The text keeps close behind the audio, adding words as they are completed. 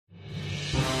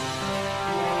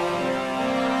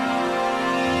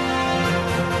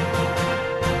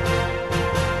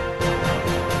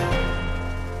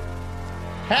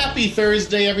Happy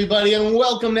Thursday, everybody, and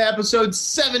welcome to episode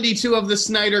 72 of the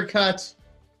Sneider Cut.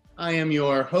 I am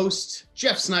your host,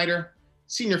 Jeff Sneider,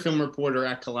 senior film reporter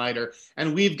at Collider,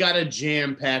 and we've got a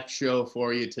jam-packed show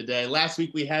for you today. Last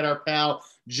week, we had our pal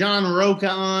John Roca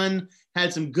on,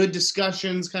 had some good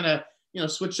discussions, kind of,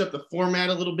 switched up the format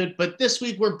a little bit, but this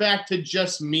week, we're back to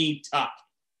just me talking.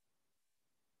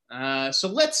 So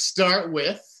let's start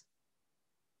with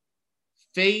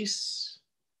Face.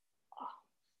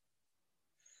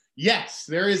 Yes,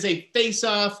 there is a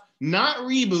face-off, not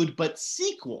reboot, but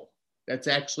sequel that's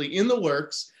actually in the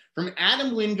works from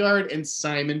Adam Wingard and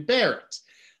Simon Barrett.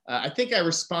 I think I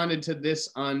responded to this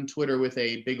on Twitter with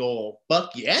a big ol'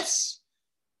 buck yes.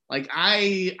 Like,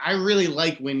 I really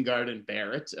like Wingard and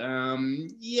Barrett.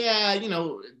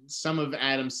 Some of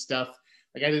Adam's stuff,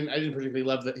 like I didn't particularly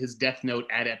love his Death Note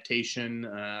adaptation.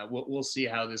 We'll see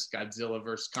how this Godzilla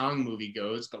vs. Kong movie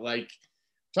goes, but like,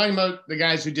 talking about the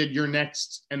guys who did You're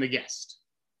Next and The Guest.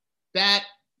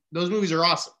 Those movies are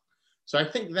awesome. So I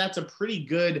think that's a pretty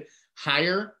good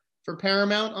hire for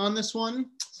Paramount on this one.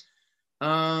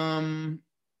 So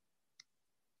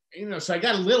I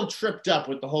got a little tripped up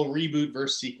with the whole reboot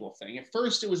versus sequel thing. At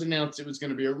first, it was announced it was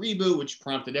going to be a reboot, which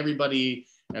prompted everybody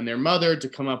and their mother to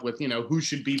come up with, who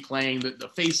should be playing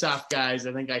the face-off guys.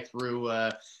 I think I threw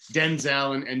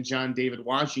Denzel and John David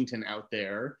Washington out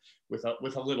there with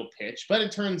a little pitch, but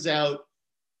it turns out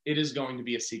it is going to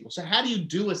be a sequel. So how do you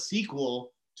do a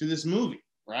sequel to this movie,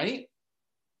 right?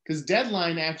 Because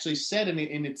Deadline actually said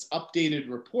in its updated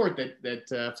report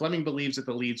that Fleming believes that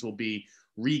the leads will be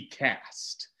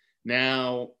recast.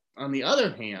 Now, on the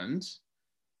other hand,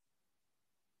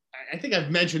 I think I've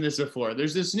mentioned this before.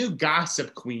 There's this new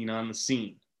gossip queen on the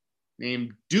scene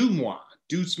named Dumois.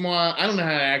 I don't know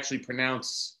how to actually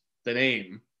pronounce the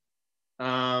name.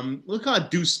 We'll call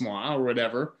it Dumois or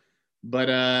whatever.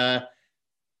 But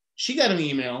she got an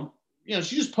email.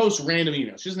 She just posts random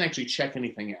emails. She doesn't actually check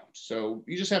anything out. So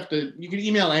you just have to, you can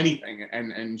email anything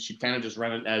and she kind of just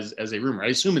run it as a rumor. I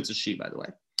assume it's a she, by the way.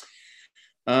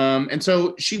 And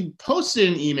so she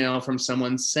posted an email from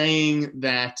someone saying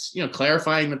that,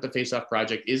 clarifying that the Face Off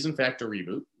project is in fact a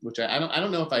reboot, which I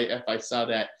don't know if I saw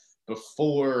that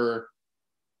before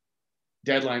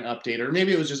Deadline update, or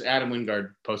maybe it was just Adam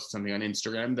Wingard posted something on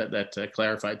Instagram that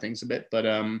clarified things a bit. But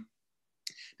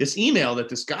this email that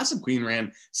this gossip queen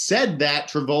ran said that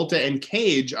Travolta and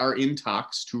Cage are in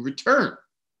talks to return.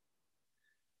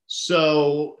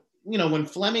 So, when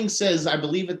Fleming says, I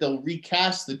believe that they'll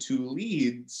recast the two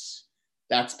leads,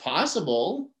 that's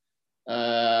possible.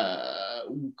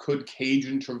 Could Cage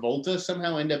and Travolta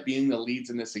somehow end up being the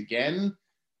leads in this again?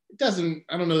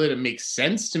 I don't know that it makes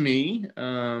sense to me,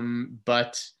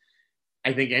 but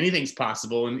I think anything's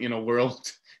possible in a world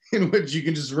in which you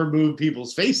can just remove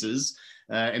people's faces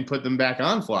and put them back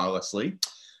on flawlessly.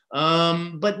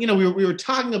 But, we were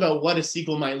talking about what a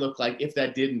sequel might look like if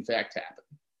that did in fact happen.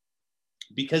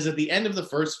 Because at the end of the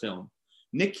first film,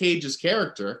 Nick Cage's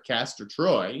character, Castor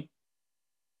Troy,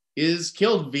 is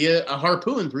killed via a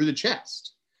harpoon through the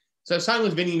chest. So I was talking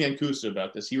with Vinny Mancuso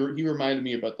about this. He reminded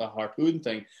me about the harpoon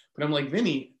thing. But I'm like,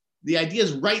 Vinny, the idea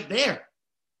is right there.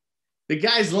 The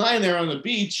guy's lying there on the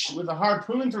beach with a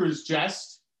harpoon through his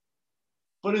chest,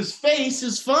 but his face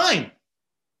is fine.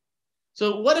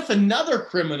 So what if another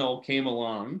criminal came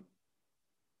along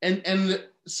and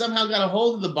somehow got a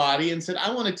hold of the body and said,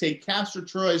 I want to take Castor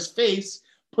Troy's face,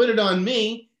 put it on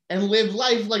me, and live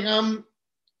life like I'm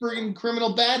freaking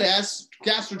criminal badass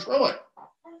Castor Troy?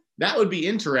 That would be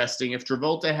interesting if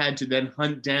Travolta had to then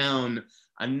hunt down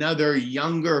another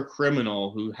younger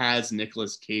criminal who has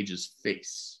Nicolas Cage's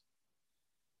face.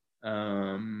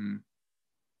 Or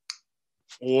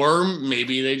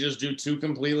maybe they just do two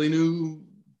completely new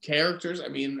characters. I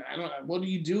mean, I don't know. What do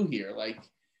you do here? Like,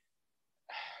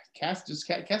 Castor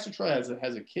Troy has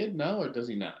a kid? No, or does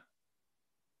he not?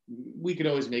 We could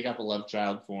always make up a love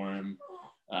child for him.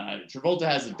 Travolta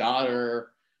has a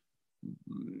daughter.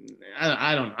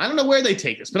 I don't know where they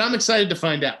take this, but I'm excited to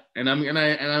find out, and I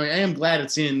am glad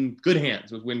it's in good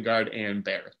hands with Wingard and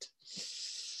Barrett.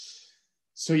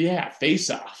 So yeah,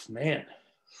 Face Off, man,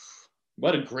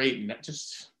 what a great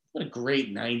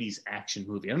 90s action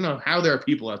movie. I don't know how there are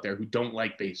people out there who don't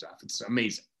like Face Off. It's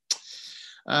amazing.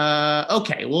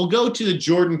 Okay, we'll go to the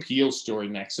Jordan Peele story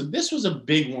next. So this was a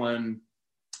big one.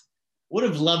 Would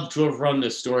have loved to have run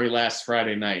this story last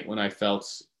Friday night when I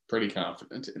felt pretty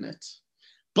confident in it.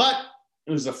 But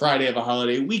it was the Friday of a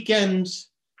holiday weekend.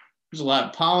 There's a lot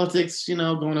of politics,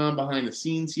 going on behind the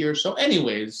scenes here. So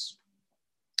anyways,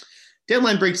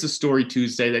 Deadline breaks the story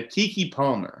Tuesday that Keke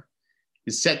Palmer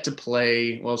is set to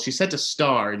play, well, she's set to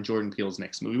star in Jordan Peele's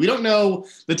next movie. We don't know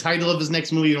the title of his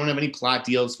next movie. We don't have any plot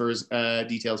details for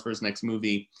his next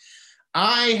movie.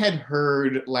 I had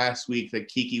heard last week that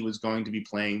Kiki was going to be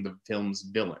playing the film's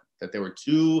villain, that there were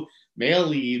two male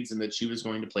leads and that she was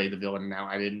going to play the villain. Now,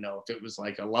 I didn't know if it was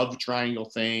like a love triangle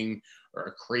thing or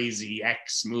a crazy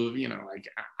ex movie, like,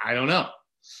 I don't know.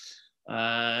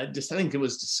 I think it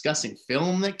was discussing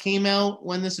film that came out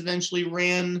when this eventually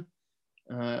ran.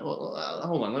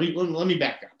 Hold on, let me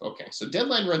back up. Okay, so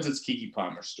Deadline runs its Keke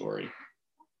Palmer story.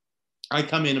 I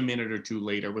come in a minute or two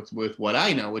later with what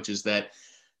I know, which is that,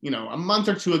 a month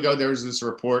or two ago, there was this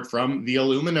report from the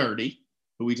Illuminati,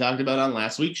 who we talked about on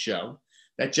last week's show,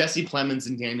 that Jesse Plemons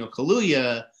and Daniel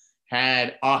Kaluuya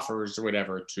had offers or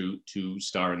whatever to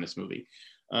star in this movie,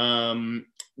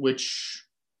 which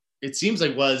it seems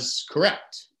like was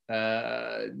correct.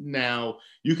 Now,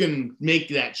 you can make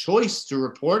that choice to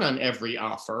report on every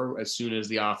offer as soon as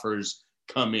the offers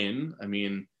come in. I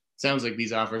mean, it sounds like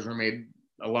these offers were made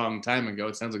a long time ago.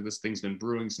 It sounds like this thing's been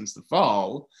brewing since the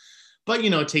fall. But,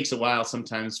 it takes a while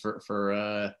sometimes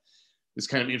for this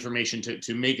kind of information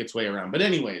to make its way around. But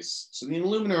anyways, so the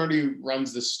Illuminati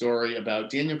runs this story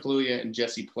about Daniel Kaluuya and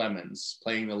Jesse Plemons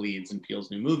playing the leads in Peele's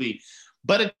new movie.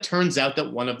 But it turns out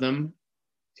that one of them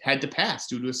had to pass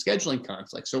due to a scheduling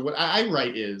conflict. So what I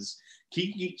write is,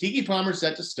 Keke Palmer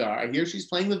set to star. I hear she's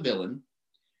playing the villain.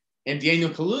 And Daniel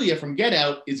Kaluuya from Get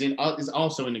Out is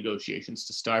also in negotiations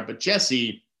to star. But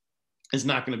Jesse is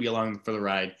not going to be along for the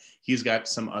ride. He's got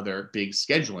some other big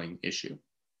scheduling issue.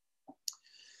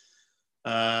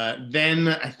 Then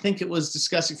I think it was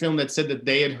Discussing Film that said that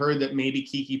they had heard that maybe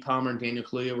Keke Palmer and Daniel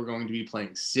Kaluuya were going to be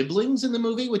playing siblings in the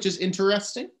movie, which is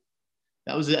interesting.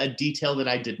 That was a detail that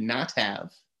I did not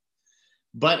have.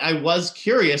 But I was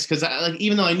curious because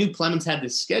even though I knew Plemons had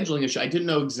this scheduling issue, I didn't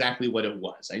know exactly what it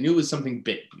was. I knew it was something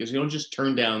big because you don't just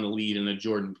turn down the lead in a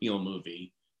Jordan Peele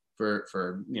movie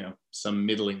for some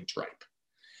middling tripe.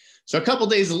 So a couple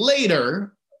days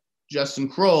later, Justin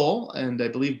Kroll and I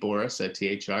believe Boris at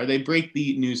THR, they break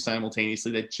the news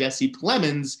simultaneously that Jesse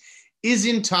Plemons is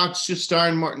in talks to star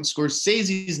in Martin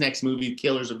Scorsese's next movie,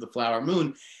 Killers of the Flower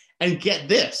Moon. And get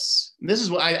this. This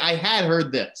is what I had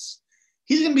heard this.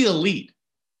 He's going to be the lead.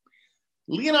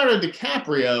 Leonardo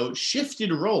DiCaprio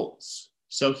shifted roles.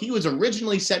 So he was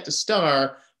originally set to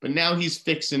star, but now he's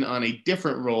fixing on a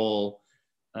different role,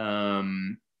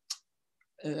 maybe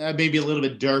a little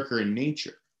bit darker in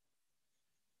nature.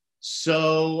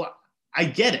 So I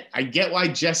get it. I get why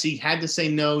Jesse had to say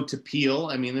no to Peele.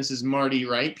 I mean, this is Marty,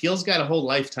 right? Peele's got a whole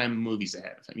lifetime of movies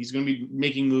ahead of him. He's going to be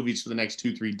making movies for the next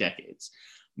 2-3 decades.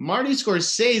 Marty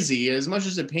Scorsese, as much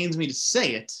as it pains me to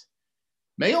say it,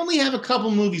 may only have a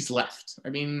couple movies left. I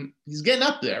mean, he's getting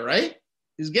up there, right?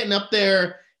 He's getting up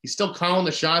there. He's still calling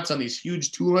the shots on these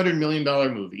huge $200 million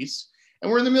movies.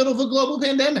 And we're in the middle of a global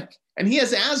pandemic. And he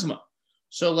has asthma.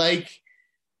 So, I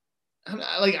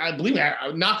believe,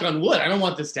 knock on wood, I don't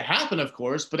want this to happen, of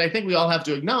course, but I think we all have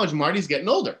to acknowledge Marty's getting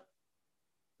older.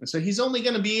 And so he's only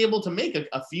going to be able to make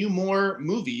a few more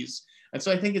movies. And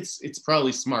so I think it's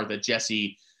probably smart that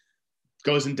Jesse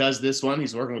goes and does this one.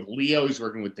 He's working with Leo. He's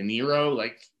working with De Niro.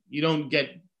 You don't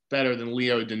get better than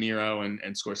Leo, De Niro,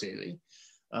 and Scorsese.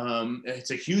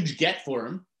 It's a huge get for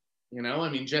him. I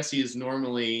mean, Jesse is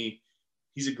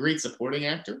he's a great supporting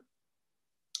actor.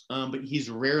 But he's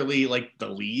rarely the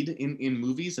lead in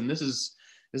movies. And this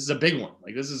is a big one.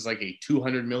 This is like a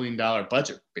 $200 million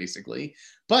budget, basically.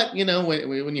 But,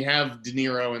 when you have De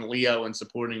Niro and Leo in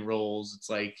supporting roles, it's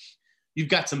like, you've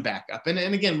got some backup. And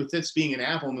again, with this being an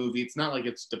Apple movie, it's not like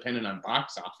it's dependent on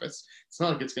box office. It's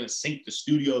not like it's going to sink the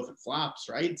studio if it flops,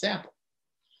 right? It's Apple.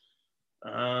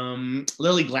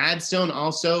 Lily Gladstone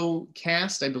also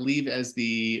cast, I believe, as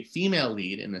the female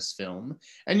lead in this film.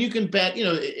 And you can bet,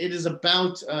 it is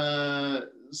about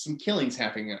some killings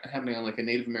happening on a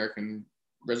Native American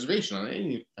reservation, on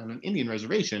an Indian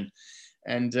reservation.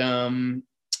 And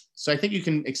so I think you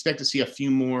can expect to see a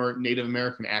few more Native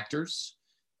American actors.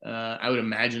 I would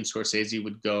imagine Scorsese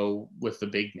would go with the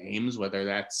big names, whether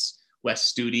that's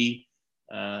Wes Studi.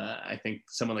 I think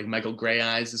someone like Michael Grey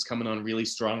Eyes is coming on really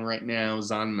strong right now.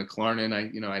 Zahn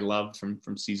McClarnon, I loved from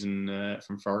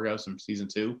Fargo, from season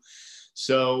 2.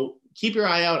 So keep your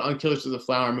eye out on Killers of the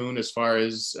Flower Moon as far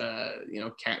as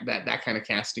that kind of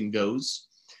casting goes.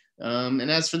 And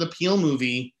as for the Peele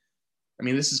movie, I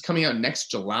mean, this is coming out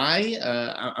next July.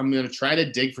 I'm going to try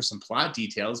to dig for some plot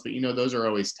details, but those are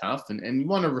always tough, and you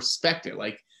want to respect it.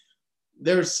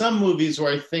 There are some movies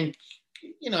where I think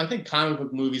comic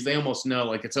book movies, they almost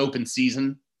know it's open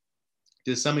season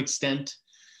to some extent.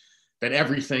 that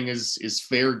everything is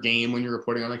fair game when you're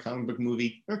reporting on a comic book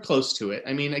movie, or close to it.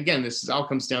 I mean, again, this all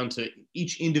comes down to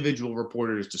each individual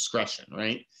reporter's discretion,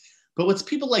 right? But with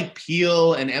people like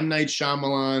Peele and M. Night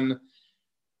Shyamalan,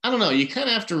 I don't know, you kind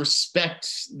of have to respect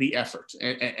the effort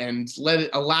and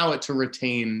allow it to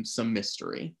retain some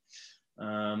mystery.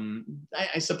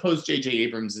 I suppose J.J.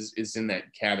 Abrams is in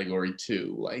that category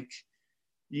too. Like,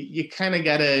 you kind of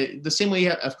gotta, the same way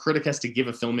a critic has to give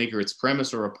a filmmaker its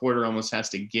premise, or a reporter almost has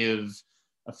to give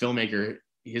a filmmaker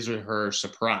his or her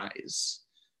surprise.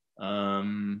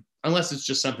 Unless it's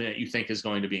just something that you think is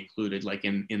going to be included, like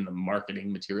in the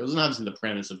marketing materials. And obviously the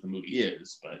premise of the movie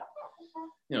is, but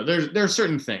there are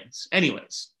certain things.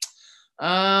 Anyways,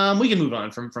 we can move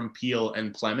on from Peele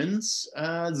and Plemons.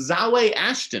 Zawe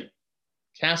Ashton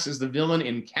cast as the villain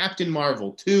in Captain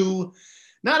Marvel 2.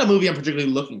 Not a movie I'm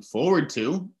particularly looking forward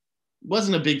to.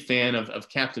 Wasn't a big fan of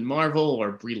Captain Marvel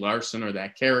or Brie Larson or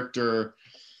that character.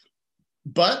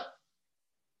 But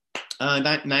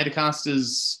Nia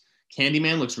DaCosta's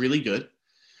Candyman looks really good.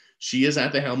 She is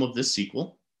at the helm of this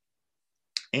sequel.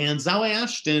 And Zawe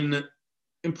Ashton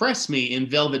impressed me in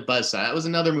Velvet Buzzsaw. That was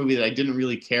another movie that I didn't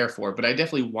really care for, but I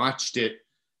definitely watched it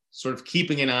sort of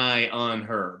keeping an eye on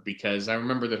her, because I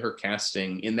remember that her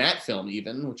casting in that film,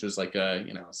 even, which was like a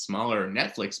smaller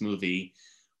Netflix movie,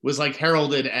 was like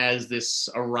heralded as this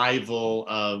arrival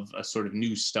of a sort of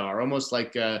new star, almost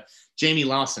like Jamie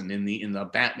Lawson in the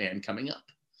Batman coming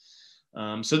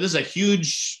up. So this is a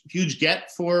huge get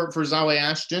for Zawe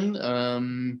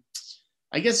Ashton.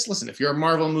 I guess, listen, if you're a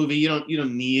Marvel movie, you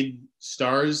don't need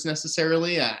stars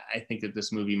necessarily. I think that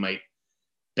this movie might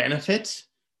benefit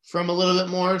from a little bit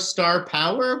more star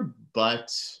power,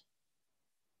 but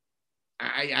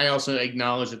I also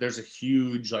acknowledge that there's a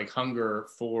huge like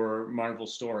for Marvel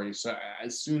stories. So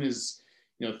as soon as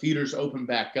theaters open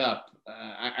back up,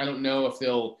 I don't know if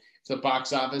the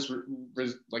box office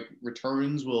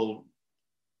returns will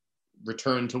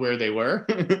return to where they were,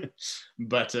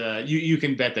 but you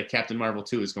can bet that Captain Marvel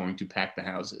 2 is going to pack the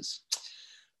houses.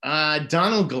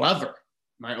 Donald Glover,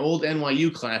 my old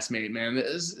NYU classmate, man,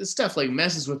 this stuff like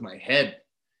messes with my head.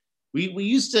 We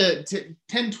used to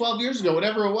 10, 12 years ago,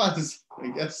 whatever it was, I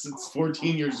guess it's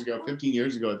 14 years ago, 15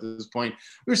 years ago at this point,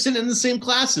 we were sitting in the same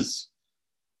classes,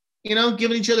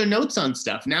 giving each other notes on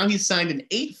stuff. Now he's signed an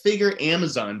 8-figure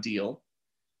Amazon deal,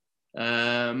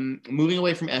 moving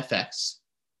away from FX.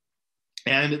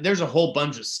 And there's a whole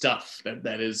bunch of stuff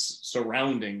that is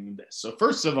surrounding this. So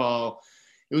first of all,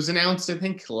 it was announced, I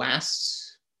think,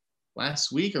 last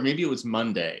week, or maybe it was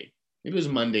Monday. Maybe it was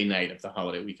Monday night of the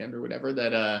holiday weekend or whatever,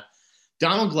 that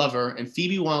Donald Glover and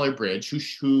Phoebe Waller-Bridge,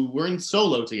 who were in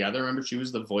Solo together, remember she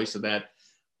was the voice of that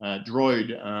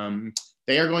droid,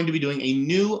 they are going to be doing a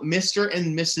new Mr.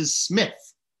 and Mrs.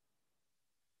 Smith.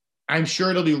 I'm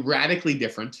sure it'll be radically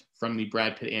different from the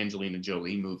Brad Pitt Angelina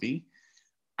Jolie movie.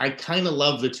 I kind of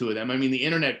love the two of them. I mean, the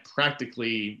internet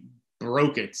practically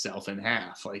broke itself in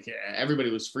half. Like, everybody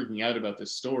was freaking out about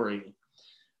this story.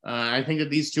 I think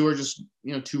that these two are just,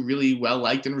 two really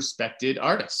well-liked and respected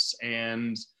artists.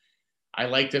 And I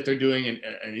like that they're doing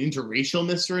an interracial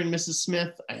Mr. and Mrs.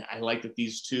 Smith. I like that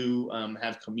these two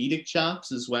have comedic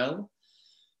chops as well.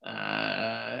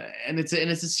 And it's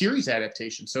a series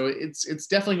adaptation. So it's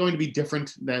definitely going to be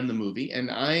different than the movie.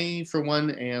 And I, for one,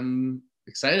 am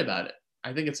excited about it.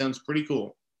 I think it sounds pretty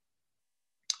cool.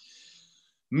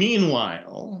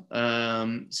 Meanwhile,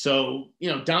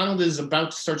 Donald is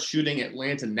about to start shooting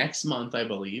Atlanta next month, I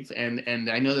believe, and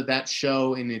I know that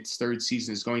show in its 3rd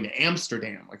season is going to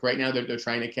Amsterdam. Like right now, they're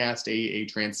trying to cast a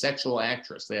transsexual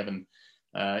actress. They have an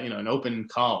open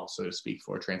call, so to speak,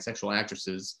 for transsexual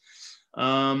actresses.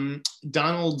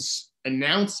 Donald's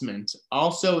announcement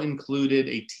also included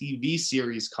a TV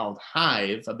series called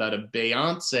Hive about a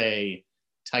Beyonce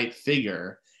type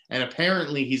figure. And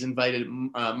apparently he's invited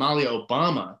Malia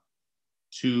Obama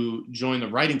to join the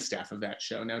writing staff of that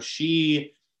show. Now,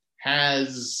 she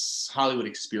has Hollywood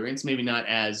experience, maybe not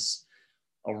as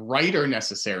a writer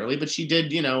necessarily, but she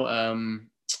did,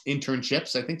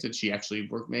 internships. I think that she actually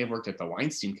may have worked at the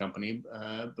Weinstein Company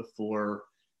before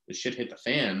the shit hit the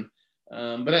fan.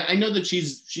 But I know that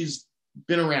she's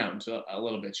been around a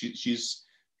little bit. She's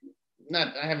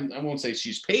not, I won't say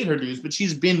she's paid her dues, but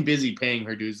she's been busy paying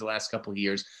her dues the last couple of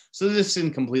years. So this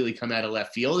didn't completely come out of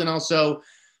left field. And also,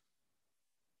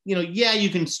 you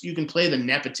can play the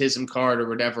nepotism card or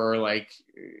whatever. Like,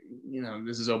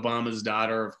 this is Obama's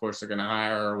daughter. Of course they're going to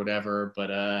hire her or whatever. But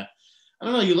I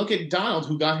don't know. You look at Donald,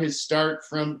 who got his start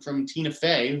from Tina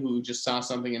Fey, who just saw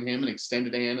something in him and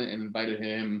extended hand and invited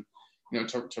him,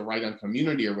 to write on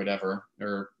Community or whatever.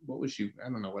 Or what was she? I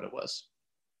don't know what it was.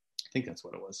 I think that's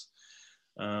what it was.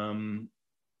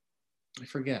 I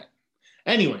forget.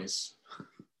 Anyways,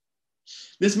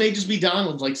 this may just be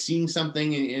Donald like seeing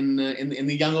something in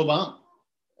the young Obama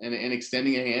and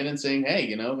extending a hand and saying, hey,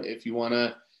 you know, if you want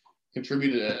to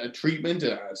contribute a treatment,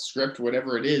 a script,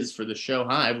 whatever it is for the show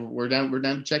Hive, we're down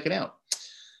to check it out.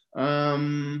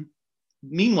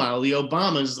 Meanwhile, the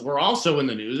Obamas were also in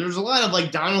the news. There's a lot of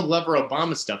like Donald Glover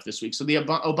Obama stuff this week. So the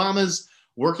Obamas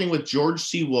working with George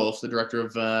C. Wolfe, the director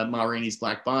of Ma Rainey's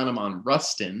Black Bottom, on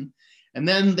Rustin. And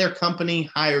then their company,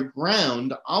 Higher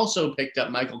Ground, also picked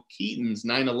up Michael Keaton's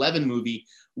 9/11 movie,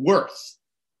 Worth,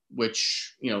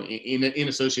 which, you know, in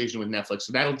association with Netflix.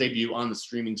 So that'll debut on the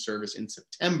streaming service in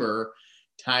September,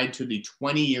 tied to the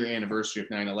 20-year anniversary of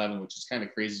 9/11, which is kind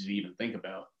of crazy to even think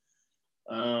about.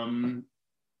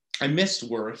 I missed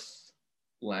Worth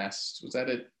was that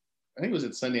it? I think it was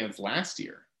at Sundance last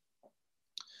year.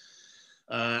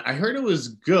 I heard it was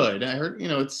good. I heard, you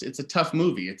know, it's a tough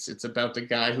movie. It's about the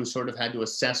guy who sort of had to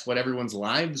assess what everyone's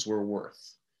lives were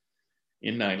worth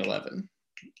in 9/11,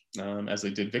 as they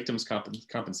did victims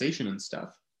compensation and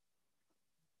stuff.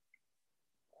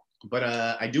 But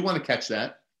I do want to catch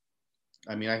that.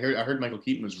 I mean, I heard Michael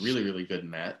Keaton was really, really good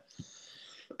in that.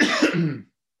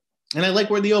 And I like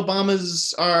where the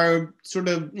Obamas are sort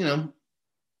of, you know,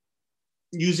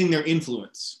 using their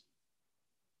influence.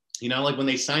 You know, like when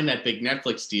they signed that big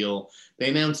Netflix deal, they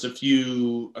announced a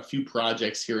few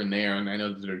projects here and there, and I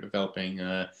know that they're developing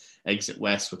Exit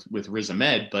West with Riz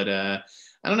Ahmed, but I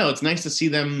don't know. It's nice to see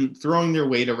them throwing their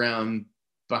weight around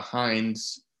behind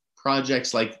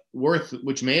projects like Worth,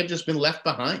 which may have just been left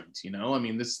behind. You know, I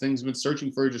mean, this thing's been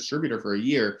searching for a distributor for a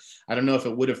year. I don't know if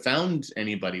it would have found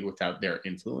anybody without their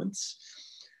influence.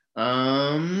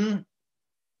 What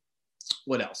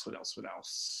else?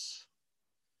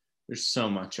 There's so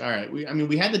much. All right.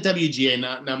 We had the WGA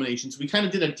nominations. We kind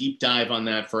of did a deep dive on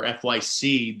that for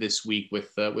FYC this week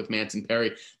with Manson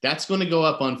Perry. That's going to go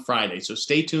up on Friday. So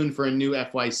stay tuned for a new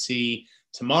FYC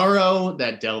tomorrow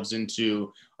that delves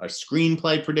into our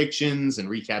screenplay predictions and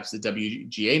recaps the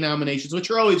WGA nominations, which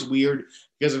are always weird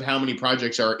because of how many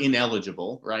projects are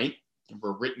ineligible, right?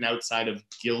 Were written outside of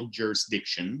guild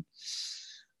jurisdiction.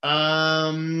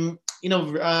 Variety's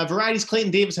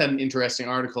Clayton Davis had an interesting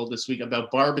article this week about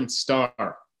Barb and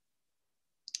Star.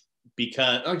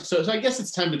 Because so I guess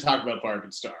it's time to talk about Barb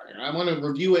and Star. I want to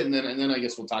review it and then I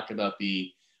guess we'll talk about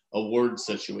the award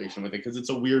situation with it because it's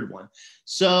a weird one.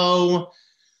 So,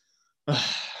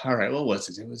 all right, what was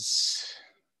it? Was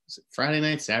it Friday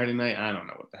night, Saturday night? I don't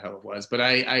know what the hell it was, but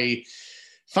I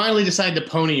finally decided to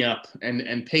pony up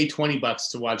and pay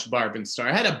 $20 to watch Barb and Star.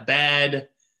 I had a bad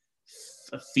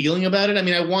feeling about it. I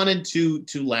mean, I wanted to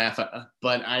laugh,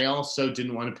 but I also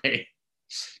didn't want to pay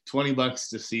 $20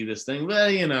 to see this thing. Well,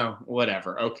 you know,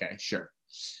 whatever. Okay, sure.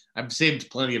 I've saved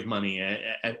plenty of money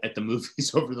at the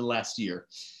movies over the last year.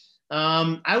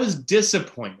 I was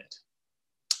disappointed,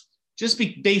 just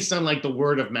based on like the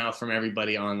word of mouth from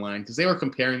everybody online, because they were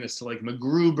comparing this to like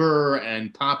MacGruber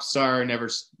and Popstar,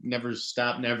 Never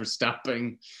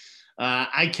Stopping.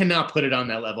 I cannot put it on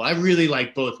that level. I really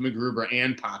like both MacGruber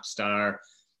and Popstar.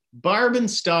 Barb and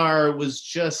Star was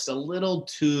just a little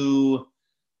too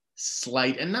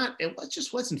slight and it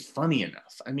just wasn't funny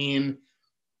enough. I mean,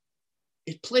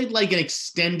 it played like an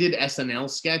extended SNL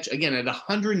sketch. Again, at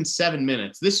 107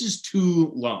 minutes, this is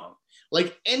too long.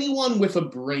 Like anyone with a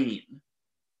brain,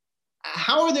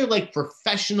 how are there like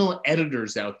professional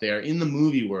editors out there in the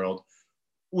movie world?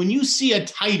 When you see a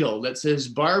title that says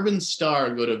Barb and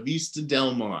Star go to Vista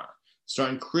Del Mar,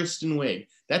 starring Kristen Wiig,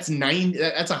 that's a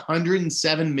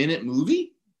 107-minute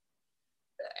movie?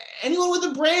 Anyone with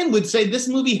a brain would say this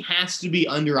movie has to be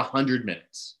under 100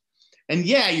 minutes. And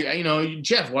yeah,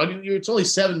 Jeff, it's only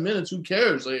 7 minutes. Who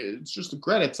cares? Like, it's just the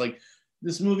credits. Like,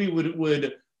 this movie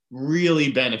would really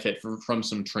benefit from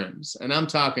some trims. And I'm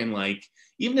talking like,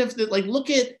 even if look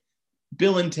at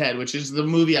Bill and Ted, which is the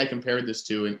movie I compared this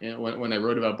to when I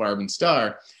wrote about Barb and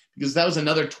Star, because that was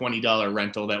another $20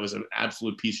 rental that was an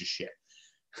absolute piece of shit.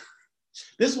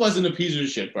 This wasn't a piece of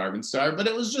shit, Barb and Star, but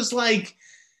it was just like,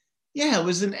 yeah, it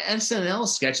was an SNL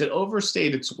sketch that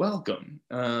overstayed its welcome.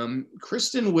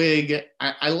 Kristen Wiig,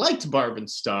 I liked Barb and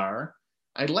Star.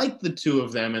 I liked the two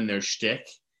of them and their shtick,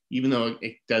 even though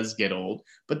it does get old.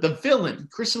 But the villain,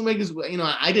 Kristen Wiig is,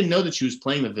 I didn't know that she was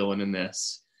playing the villain in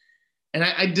this. And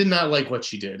I did not like what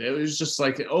she did. It was just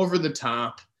like over the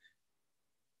top.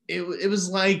 It was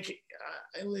like,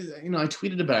 I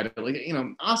tweeted about it. Like,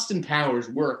 Austin Powers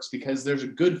works because there's a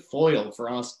good foil for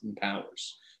Austin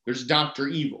Powers. There's Dr.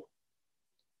 Evil.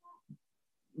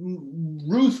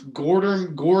 Ruth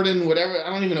Gordon, whatever.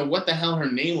 I don't even know what the hell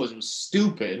her name was. It was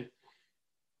stupid.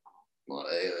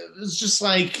 It was just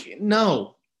like,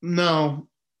 no.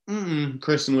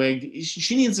 Kristen Wiig,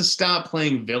 she needs to stop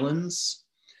playing villains.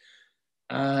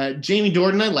 Jamie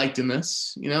Dornan, I liked in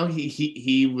this. You know,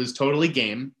 he was totally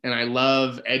game, and I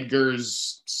love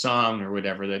Edgar's song or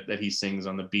whatever that he sings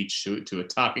on the beach to a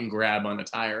talking grab on a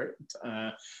tire.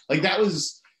 Like that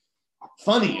was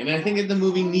funny, and I think the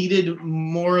movie needed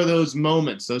more of those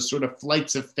moments, those sort of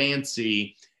flights of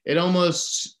fancy. It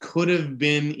almost could have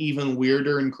been even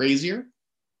weirder and crazier.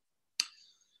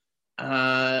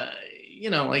 You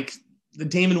know, like the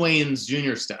Damon Wayans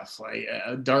Jr. stuff, like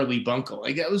Darlie Bunkle,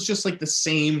 like it was just like the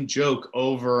same joke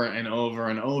over and over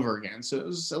and over again. So it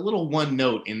was a little one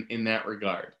note in that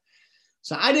regard.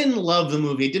 So I didn't love the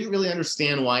movie. I didn't really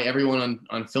understand why everyone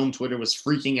on film Twitter was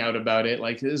freaking out about it.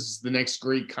 Like, this is the next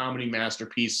great comedy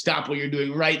masterpiece. Stop what you're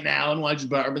doing right now and watch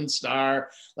Barb and Star.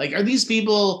 Like, are these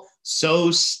people so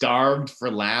starved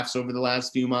for laughs over the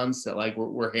last few months that like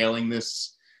we're hailing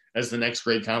this as the next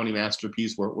great comedy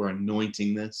masterpiece? We're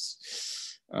anointing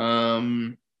this.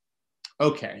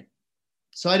 Okay.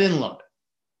 So I didn't love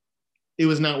it. It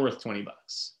was not worth $20.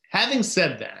 Having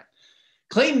said that,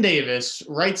 Clayton Davis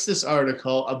writes this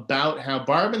article about how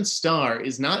Barb and Star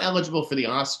is not eligible for the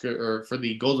Oscar or for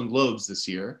the Golden Globes this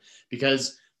year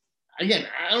because, again,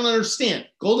 I don't understand.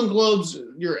 Golden Globes,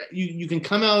 you can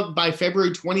come out by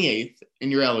February 28th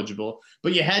and you're eligible,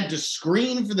 but you had to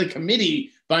screen for the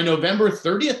committee by November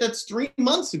 30th. That's 3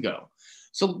 months ago.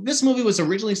 So this movie was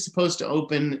originally supposed to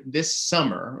open this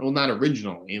summer. Well, not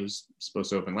originally. It was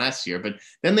supposed to open last year, but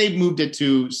then they moved it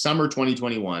to summer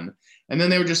 2021. And then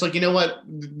they were just like, you know what?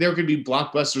 There could be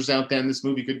blockbusters out there and this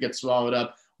movie could get swallowed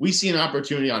up. We see an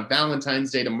opportunity on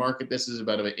Valentine's Day to market this as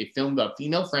about a film about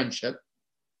female friendship.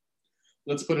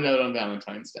 Let's put it out on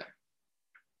Valentine's Day.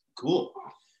 Cool.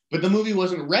 But the movie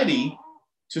wasn't ready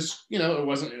to, you know, it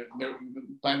wasn't,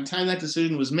 by the time that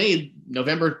decision was made,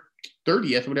 November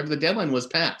 30th, whatever the deadline was,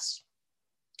 passed.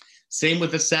 Same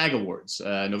with the SAG Awards.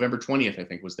 November 20th, I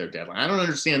think, was their deadline. I don't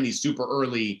understand these super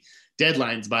early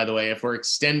deadlines, by the way. If we're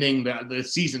extending the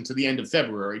season to the end of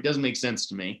February, it doesn't make sense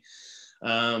to me.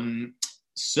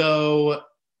 So,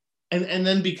 and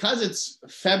then because it's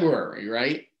February,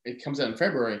 right? It comes out in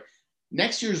February.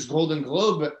 Next year's Golden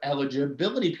Globe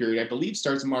eligibility period, I believe,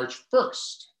 starts March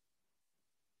 1st.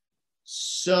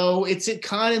 So it's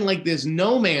caught in like this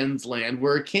no man's land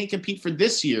where it can't compete for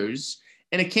this year's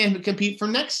and it can't compete for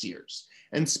next year's.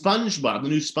 And SpongeBob, the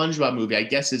new SpongeBob movie, I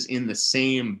guess is in the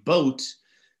same boat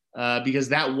because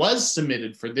that was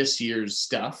submitted for this year's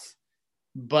stuff.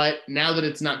 But now that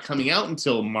it's not coming out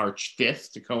until March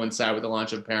 5th to coincide with the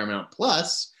launch of Paramount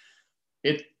Plus,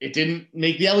 it didn't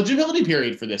make the eligibility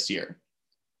period for this year.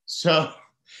 So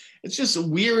it's just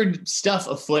weird stuff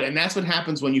afoot. And that's what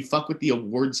happens when you fuck with the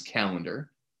awards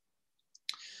calendar.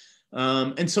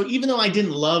 And so even though I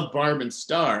didn't love Barb and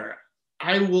Star,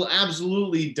 I will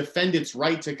absolutely defend its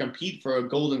right to compete for a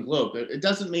Golden Globe. It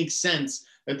doesn't make sense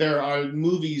that there are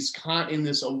movies caught in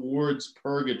this awards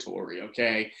purgatory,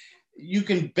 okay? You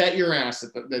can bet your ass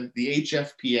that the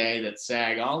HFPA, that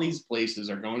SAG, all these places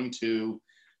are going to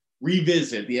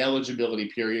revisit the eligibility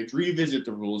periods, revisit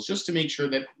the rules, just to make sure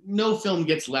that no film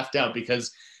gets left out,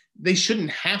 because they shouldn't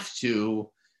have to,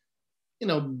 you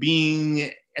know,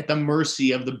 being at the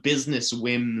mercy of the business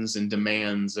whims and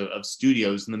demands of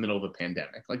studios in the middle of a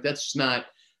pandemic. Like, that's just not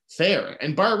fair.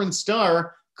 And Barb and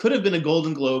Star could have been a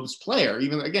Golden Globes player.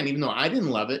 Even though I didn't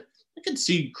love it, I could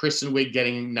see Kristen Wiig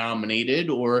getting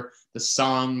nominated, or the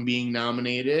song being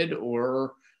nominated,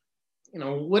 or, you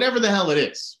know, whatever the hell it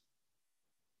is.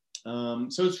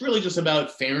 So it's really just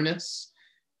about fairness,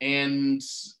 and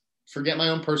forget my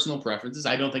own personal preferences.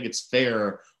 I don't think it's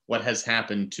fair what has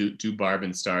happened to Barb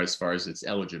and Star as far as its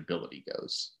eligibility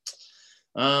goes.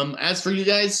 As for you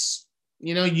guys,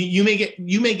 you know, you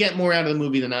may get more out of the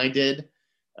movie than I did.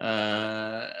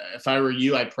 If I were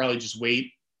you, I'd probably just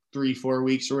wait 3-4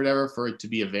 weeks or whatever for it to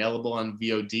be available on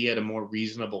VOD at a more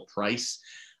reasonable price.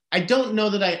 I don't know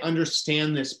that I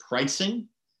understand this pricing.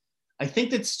 I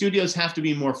think that studios have to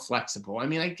be more flexible. I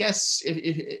mean, I guess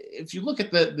if you look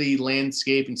at the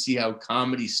landscape and see how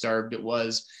comedy starved it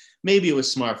was, maybe it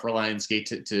was smart for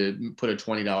Lionsgate to put a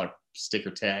 $20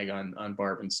 sticker tag on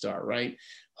Barb and Star, right?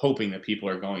 Hoping that people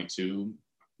are going to,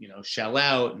 you know, shell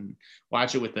out and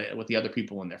watch it with the other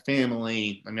people in their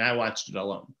family. I mean, I watched it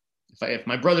alone. If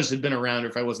my brothers had been around, or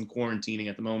if I wasn't quarantining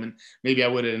at the moment, maybe I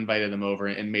would have invited them over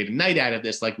and made a night out of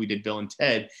this, like we did Bill and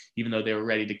Ted, even though they were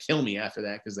ready to kill me after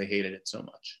that because they hated it so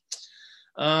much.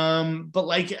 But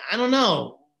like, I don't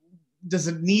know. Does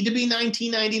it need to be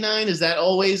 $19.99? Is that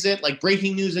always it? Like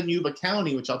Breaking News in Yuba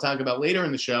County, which I'll talk about later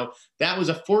in the show, that was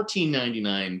a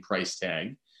 $14.99 price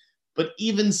tag. But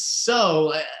even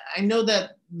so, I know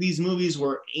that these movies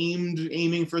were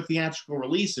aiming for theatrical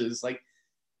releases. Like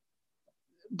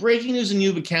Breaking News in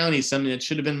Yuba County is something that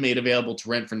should have been made available to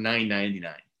rent for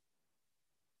 $9.99.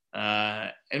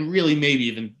 And really maybe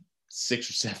even $6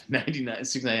 or $7.99,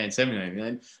 $6.99,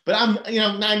 $7.99. But I'm,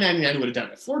 $9.99 would have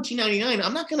done it. $14.99.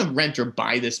 I'm not going to rent or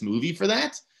buy this movie for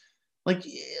that. Like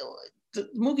the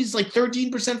movie's like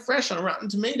 13% fresh on Rotten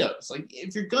Tomatoes. Like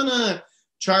if you're gonna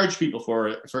charge people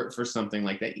for something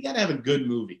like that, you got to have a good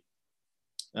movie.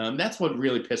 That's what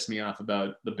really pissed me off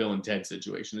about the Bill and Ted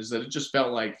situation, is that it just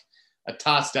felt like a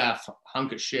tossed off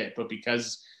hunk of shit. But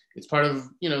because it's part of,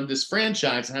 this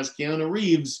franchise and has Keanu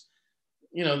Reeves,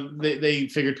 they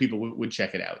figured people would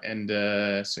check it out. And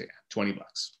so yeah, $20.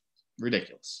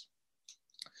 Ridiculous.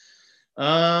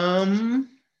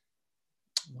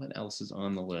 What else is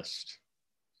on the list?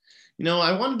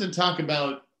 I wanted to talk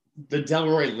about the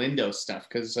Delroy Lindo stuff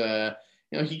because,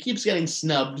 he keeps getting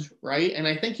snubbed, right? And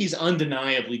I think he's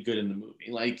undeniably good in the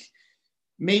movie. Like,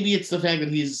 maybe it's the fact that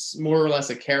he's more or less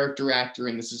a character actor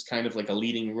and this is kind of like a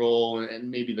leading role,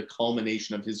 and maybe the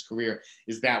culmination of his career.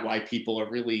 Is that why people are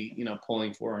really,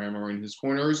 pulling for him or in his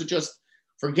corner? Or is it just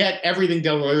forget everything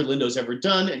Delroy Lindo's ever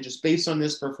done and just based on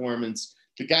this performance,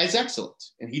 the guy's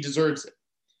excellent and he deserves it?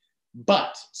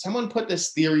 But someone put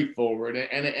this theory forward,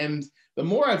 and the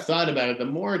more I've thought about it, the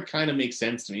more it kind of makes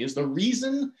sense to me. Is the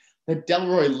reason that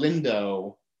Delroy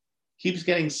Lindo keeps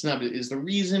getting snubbed is the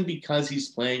reason because he's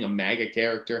playing a MAGA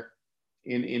character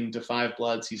in Da 5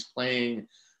 Bloods. He's playing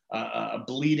a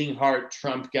bleeding heart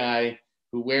Trump guy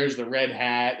who wears the red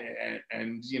hat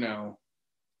and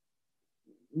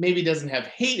maybe doesn't have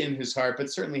hate in his heart,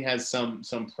 but certainly has some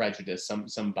prejudice,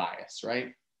 some bias,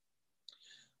 right?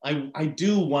 I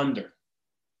do wonder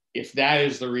if that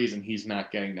is the reason he's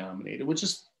not getting nominated, which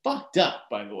is fucked up,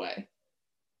 by the way.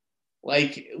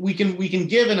 Like we can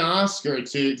give an Oscar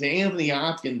to Anthony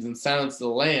Hopkins in Silence of the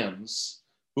Lambs,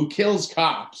 who kills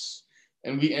cops,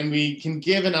 and we can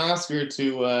give an Oscar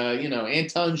to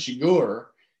Anton Chigurh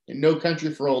in No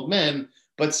Country for Old Men,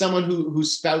 but someone who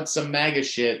spouts some MAGA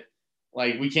shit,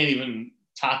 like we can't even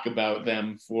talk about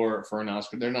them for an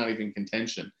Oscar. They're not even in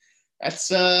contention.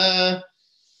 That's I'm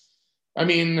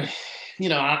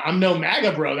no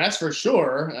MAGA bro, that's for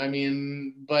sure.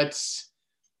 But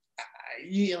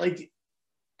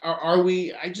are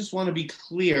we? I just want to be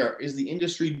clear: is the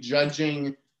industry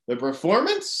judging the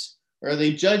performance, or are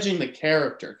they judging the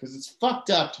character? Because it's fucked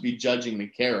up to be judging the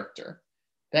character.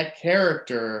 That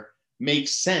character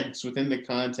makes sense within the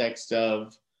context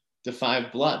of Da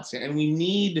 5 Bloods, and we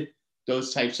need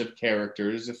those types of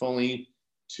characters, if only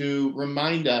to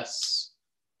remind us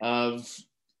of.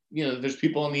 There's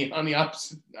people on the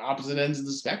opposite ends of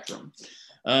the spectrum.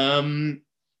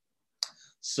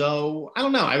 So I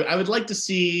don't know. I would like to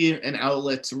see an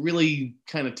outlet to really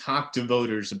kind of talk to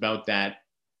voters about that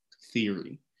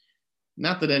theory.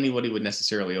 Not that anybody would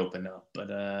necessarily open up, but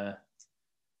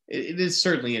it is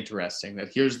certainly interesting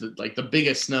that here's the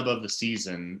biggest snub of the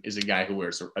season is a guy who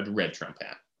wears a red Trump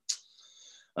hat.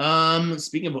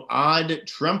 Speaking of odd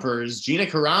Trumpers, Gina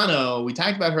Carano, we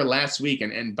talked about her last week.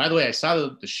 And by the way, I saw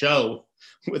the show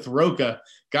with Roca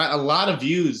got a lot of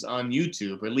views on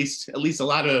YouTube, or at least a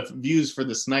lot of views for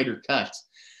the Sneider cut.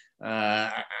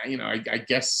 I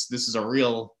guess this is a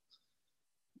real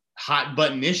hot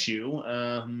button issue.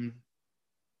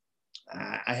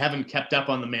 I haven't kept up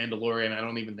on The Mandalorian. I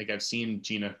don't even think I've seen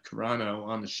Gina Carano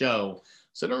on the show.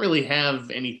 So I don't really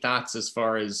have any thoughts as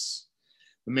far as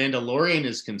The Mandalorian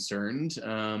is concerned.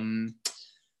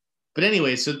 But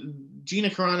anyway, so Gina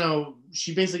Carano,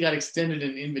 she basically got extended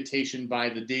an invitation by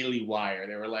the Daily Wire.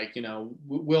 They were like,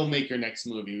 we'll make your next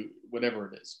movie,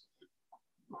 whatever it is.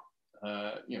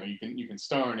 You can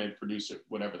star in it, produce it,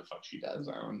 whatever the fuck she does.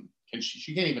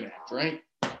 She can't even act, right?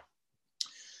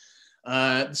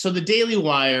 So the Daily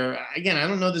Wire, again, I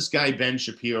don't know this guy Ben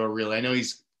Shapiro really. I know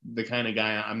he's the kind of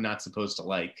guy I'm not supposed to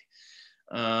like.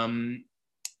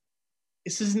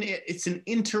 It's an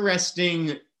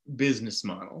interesting business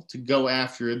model to go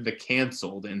after the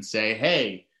canceled and say,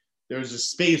 hey, there's a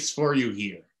space for you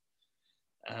here.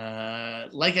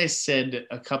 Like I said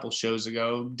a couple shows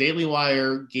ago, Daily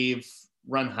Wire gave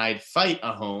Run, Hide, Fight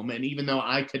a home. And even though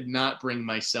I could not bring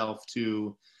myself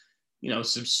to,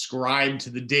 subscribe to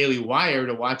the Daily Wire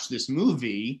to watch this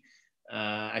movie,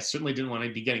 I certainly didn't want to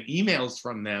be getting emails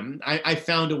from them. I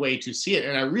found a way to see it,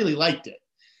 and I really liked it.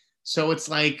 So it's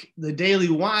like the Daily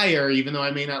Wire, even though I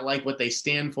may not like what they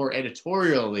stand for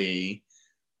editorially,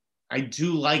 I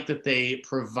do like that they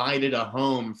provided a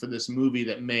home for this movie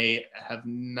that may have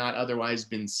not otherwise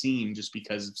been seen just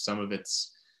because of some of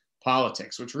its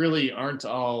politics, which really aren't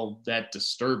all that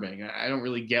disturbing. I don't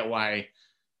really get why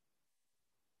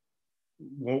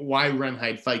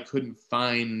Renhide Fight couldn't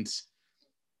find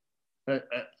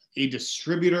a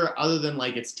distributor other than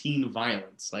like it's teen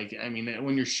violence. Like, I mean,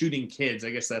 when you're shooting kids,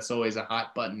 I guess that's always a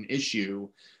hot button issue.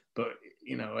 But,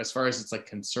 you know, as far as it's like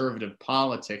conservative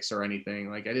politics or anything,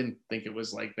 like I didn't think it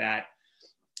was like that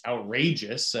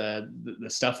outrageous, the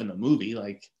stuff in the movie.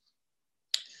 Like,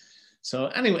 so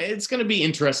anyway, it's going to be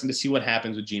interesting to see what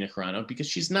happens with Gina Carano, because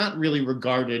she's not really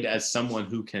regarded as someone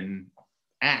who can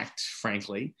act,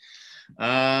 frankly. You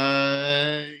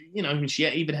know, I mean, she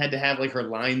even had to have like her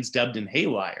lines dubbed in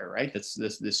Haywire, right? That's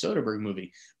this Soderbergh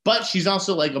movie. But she's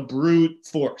also like a brute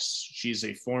force. She's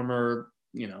a former,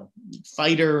 you know,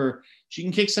 fighter. She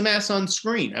can kick some ass on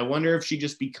screen. I wonder if she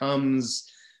just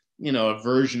becomes, you know, a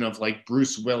version of like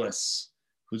Bruce Willis,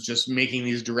 who's just making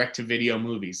these direct-to-video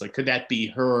movies. Like, could that be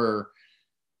her,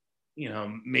 you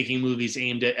know, making movies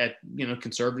aimed at you know,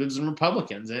 conservatives and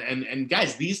Republicans? And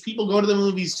guys, these people go to the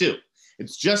movies too.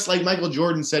 It's just like Michael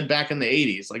Jordan said back in the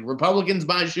 80s, like Republicans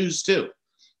buy shoes too.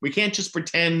 We can't just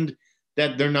pretend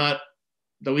that they're not,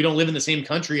 that we don't live in the same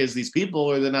country as these people,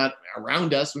 or they're not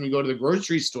around us when we go to the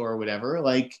grocery store or whatever.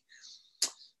 Like,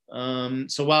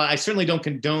 so while I certainly don't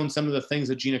condone some of the things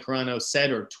that Gina Carano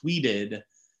said or tweeted,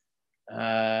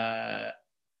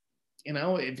 you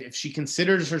know, if she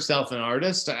considers herself an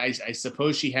artist, I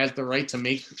suppose she has the right to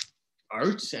make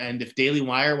art. And if Daily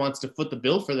Wire wants to foot the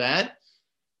bill for that,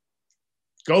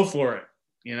 go for it.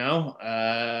 You know,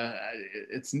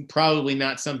 it's probably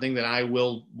not something that I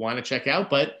will want to check out,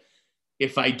 but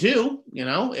if I do, you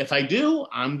know,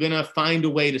 I'm going to find a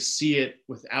way to see it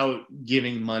without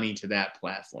giving money to that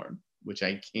platform, which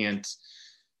I can't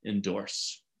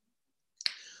endorse.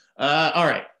 All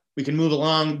right, we can move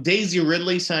along. Daisy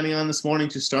Ridley signing on this morning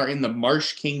to star in The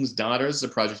Marsh King's Daughters, a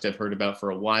project I've heard about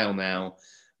for a while now.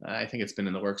 I think it's been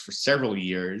in the works for several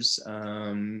years.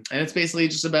 And it's basically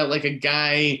just about like a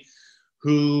guy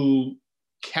who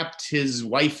kept his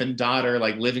wife and daughter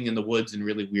like living in the woods in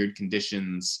really weird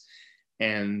conditions.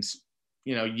 And,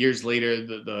 you know, years later,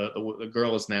 the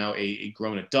girl is now a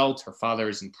grown adult. Her father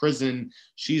is in prison.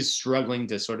 She's struggling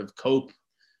to sort of cope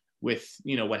with,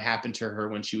 you know, what happened to her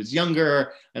when she was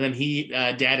younger. And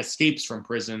then dad escapes from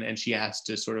prison, and she has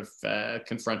to sort of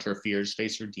confront her fears,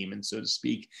 face her demons, so to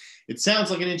speak. It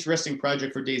sounds like an interesting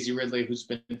project for Daisy Ridley, who's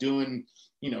been doing,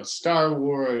 you know, Star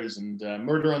Wars and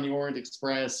Murder on the Orient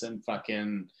Express and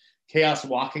fucking Chaos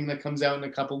Walking that comes out in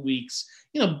a couple weeks.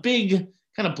 You know, big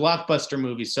kind of blockbuster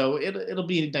movies. So it'll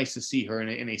be nice to see her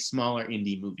in a smaller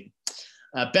indie movie.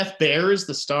 Beth Behrs,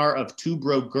 the star of Two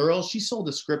Broke Girls, she sold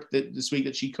a script this week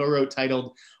that she co-wrote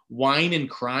titled Wine and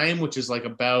Crime, which is like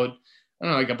about, I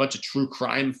don't know, like a bunch of true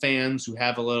crime fans who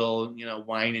have a little, you know,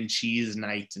 wine and cheese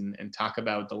night and talk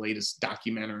about the latest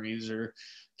documentaries or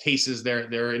cases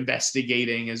they're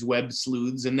investigating as web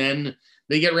sleuths. And then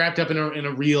they get wrapped up in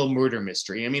a real murder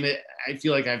mystery. I mean, I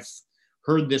feel like I've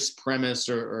heard this premise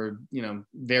or, you know,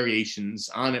 variations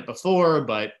on it before,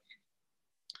 but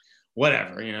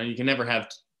whatever, you know, you can never have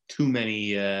too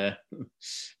many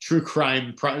true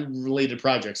crime related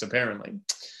projects, apparently.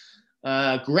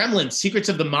 Gremlins, Secrets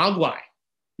of the Mogwai.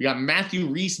 We got Matthew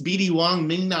Rhys, B.D. Wong,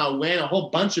 Ming-Na Wen, a whole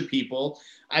bunch of people.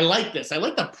 I like this. I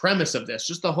like the premise of this,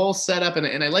 just the whole setup,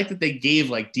 and I like that they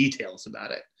gave like details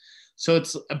about it. So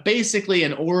it's basically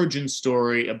an origin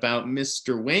story about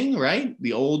Mr. Wing, right?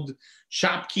 The old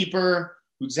shopkeeper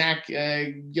who Zach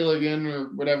Gilligan or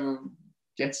whatever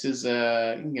gets his,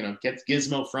 gets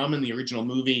Gizmo from in the original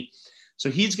movie. So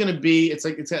he's going to be,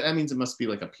 that means it must be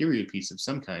like a period piece of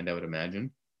some kind, I would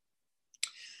imagine.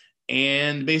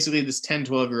 And basically this 10,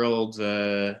 12-year-old,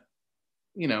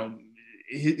 you know,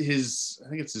 I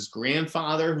think it's his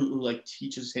grandfather who like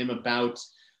teaches him about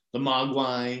the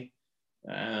Mogwai.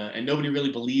 And nobody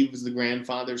really believes the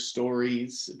grandfather's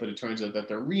stories, but it turns out that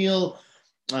they're real.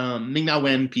 Ming-Na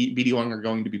Wen, B.D. Wong are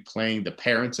going to be playing the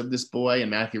parents of this boy,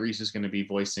 and Matthew Rhys is going to be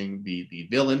voicing the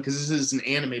villain, because this is an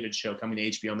animated show coming to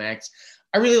HBO Max.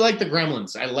 I really like the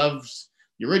Gremlins. I loved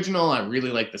the original. I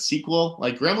really like the sequel.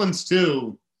 Like, Gremlins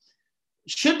 2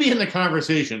 should be in the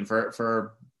conversation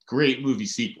for great movie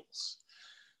sequels.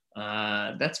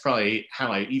 That's probably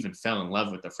how I even fell in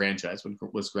love with the franchise,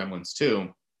 was Gremlins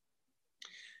 2.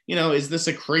 You know, is this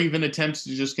a craven attempt to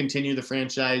just continue the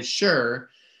franchise? Sure.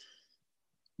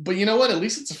 But you know what? At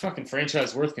least it's a fucking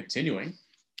franchise worth continuing.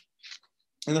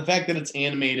 And the fact that it's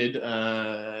animated,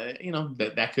 you know,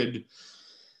 that could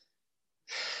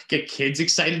get kids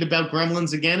excited about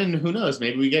Gremlins again. And who knows,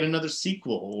 maybe we get another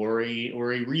sequel or a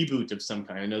reboot of some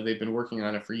kind. I know they've been working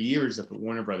on it for years up at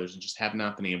Warner Brothers and just have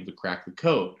not been able to crack the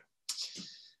code.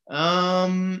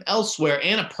 Elsewhere,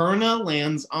 Annapurna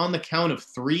lands On the Count of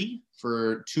Three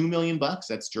for $2 million.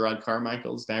 That's Gerard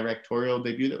Carmichael's directorial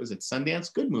debut that was at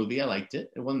Sundance. Good movie. I liked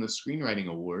it. It won the screenwriting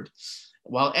award.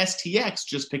 While STX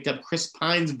just picked up Chris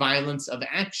Pine's Violence of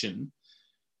Action.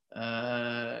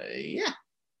 Yeah,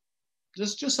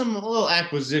 just some little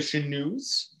acquisition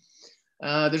news.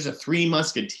 There's a Three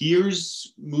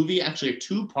Musketeers movie, actually a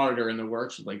two-parter in the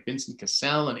works with like Vincent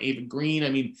Cassel and Ava Green. I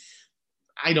mean,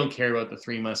 I don't care about the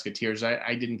Three Musketeers.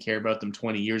 I didn't care about them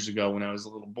 20 years ago when I was a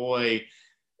little boy.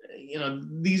 You know,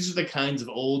 these are the kinds of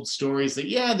old stories that,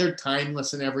 yeah, they're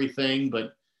timeless and everything,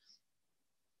 but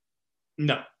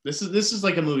no, this is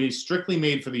like a movie strictly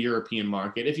made for the European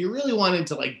market. If you really wanted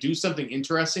to like do something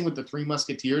interesting with the Three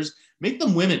Musketeers, make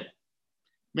them women,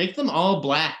 make them all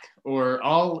black or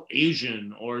all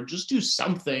Asian, or just do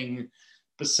something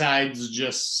besides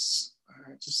just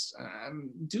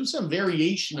do some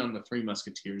variation on the Three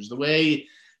Musketeers. The way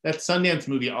that Sundance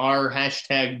movie,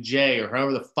 R#J, or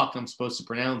however the fuck I'm supposed to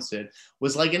pronounce it,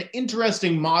 was like an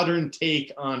interesting modern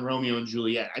take on Romeo and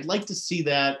Juliet. I'd like to see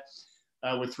that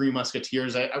with Three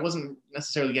Musketeers. I wasn't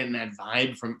necessarily getting that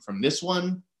vibe from this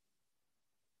one.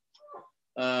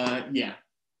 Yeah.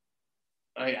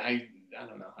 I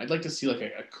don't know. I'd like to see like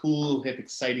a cool, hip,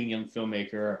 exciting young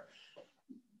filmmaker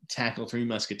tackle Three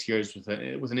Musketeers with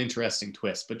an interesting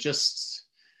twist, but just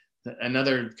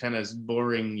another kind of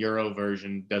boring Euro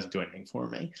version doesn't do anything for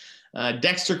me.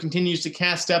 Dexter continues to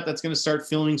cast up. That's going to start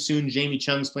filming soon. Jamie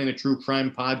Chung's playing a true crime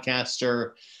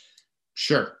podcaster.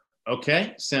 Sure.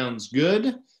 Okay. Sounds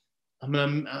good. I'm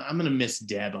gonna miss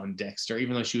Deb on Dexter,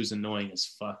 even though she was annoying as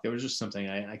fuck. There was just something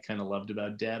I kind of loved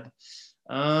about Deb.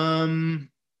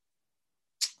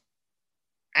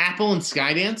 Apple and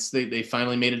Skydance, they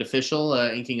finally made it official,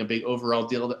 inking a big overall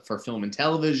deal for film and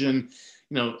television.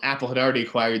 You know, Apple had already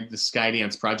acquired the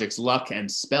Skydance projects Luck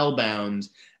and Spellbound.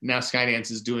 Now Skydance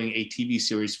is doing a TV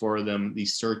series for them, The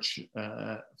Search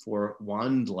for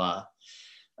Wandla.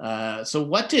 So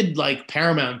what did like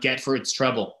Paramount get for its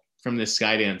trouble from this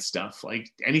Skydance stuff?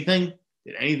 Like anything?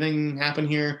 Did anything happen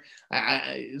here?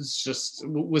 It's just,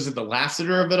 was it the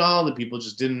Lasseter of it all that people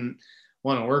just didn't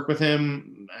want to work with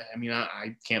him? I mean,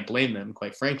 I can't blame them,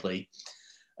 quite frankly.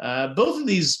 Both of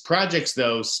these projects,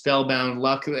 though, Spellbound,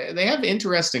 Luck, they have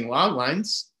interesting log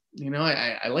lines. You know,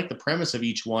 I like the premise of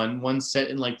each one. One's set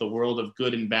in like the world of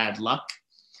good and bad luck,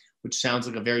 which sounds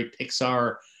like a very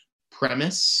Pixar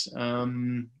premise.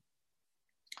 The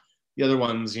other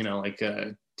one's, you know, like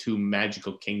two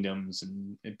magical kingdoms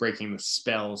and breaking the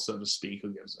spell, so to speak.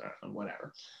 Who gives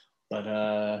whatever. But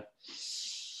I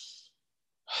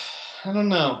don't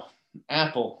know.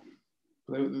 Apple.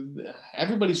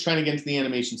 Everybody's trying to get into the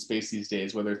animation space these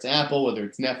days, whether it's Apple, whether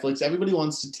it's Netflix. Everybody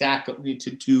wants to tackle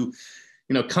to you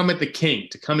know, come at the king,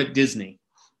 to come at Disney.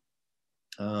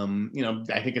 You know,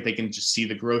 I think if they can just see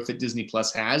the growth that Disney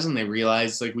Plus has, and they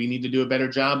realize like we need to do a better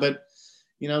job at,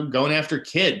 you know, going after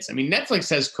kids. I mean, Netflix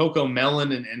has Coco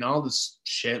Melon and all this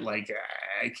shit. Like,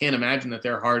 I can't imagine that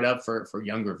they're hard up for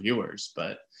younger viewers,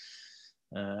 but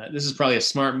this is probably a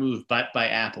smart move by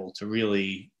Apple to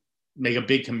really make a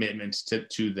big commitment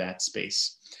to that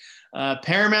space.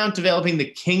 Paramount developing The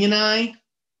King and I.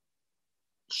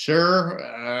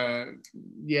 Sure.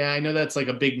 Yeah, I know that's like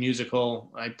a big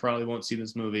musical. I probably won't see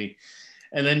this movie.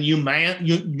 And then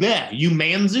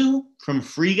Yumanzu from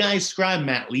Free Guy scribe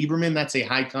Matt Lieberman. That's a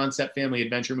high concept family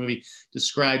adventure movie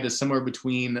described as somewhere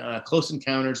between Close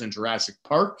Encounters and Jurassic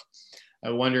Park.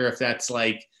 I wonder if that's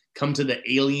like Come to the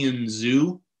Alien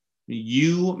Zoo.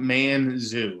 Man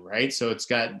Zoo, right? So it's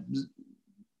got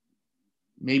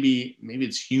maybe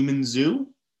it's Human Zoo,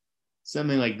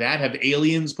 something like that. Have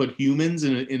aliens put humans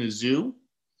in a zoo?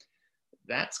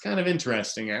 That's kind of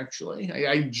interesting, actually.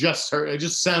 I just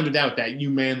sounded out that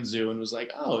Man Zoo and was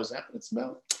like, oh, is that what it's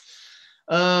about?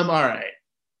 All right.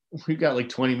 We've got like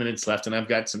 20 minutes left, and I've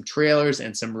got some trailers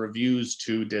and some reviews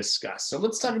to discuss. So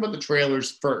let's talk about the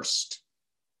trailers first.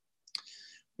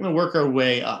 We're going to work our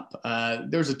way up.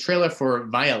 There's a trailer for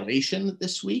Violation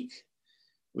this week,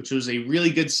 which was a really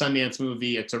good Sundance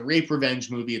movie. It's a rape revenge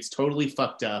movie. It's totally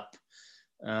fucked up.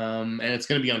 And it's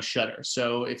going to be on Shudder.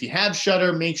 So if you have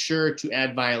Shudder, make sure to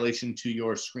add Violation to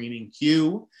your screening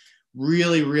queue.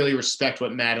 Really, really respect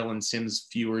what Madeline Sims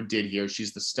Fewer did here.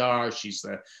 She's the star. She's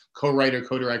the co-writer,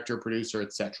 co-director, producer,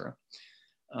 etc.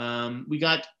 We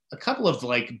got a couple of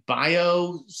like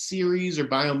bio series or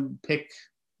biopic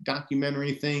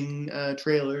documentary thing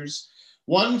trailers.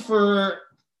 One for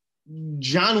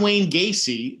John Wayne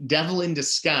Gacy, Devil in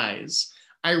Disguise.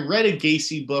 I read a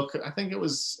Gacy book. I think it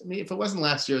was, if it wasn't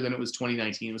last year, then it was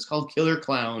 2019. It was called Killer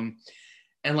Clown.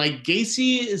 And like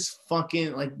Gacy is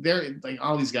fucking like they're like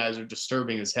all these guys are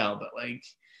disturbing as hell, but like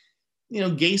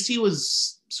Gacy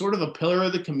was sort of a pillar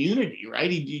of the community, right?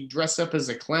 He dressed up as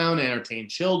a clown, entertained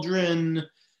children.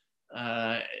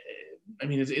 I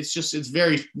mean, it's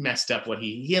very messed up what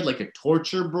he had like a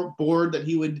torture board that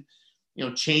he would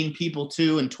chain people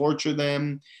to and torture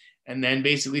them, and then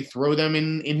basically throw them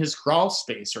in his crawl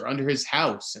space or under his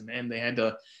house, and then they had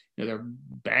to their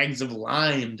bags of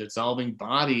lime dissolving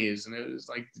bodies, and it was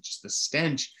like just the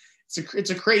stench.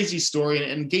 It's a crazy story.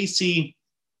 And Gacy,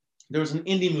 there was an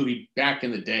indie movie back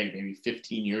in the day, maybe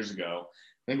 15 years ago,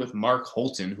 I think with Mark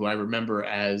Holton, who I remember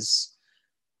as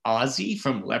Ozzy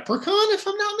from Leprechaun, if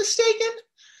I'm not mistaken.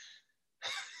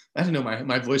 I don't know,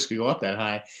 my voice could go up that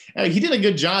high. He did a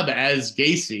good job as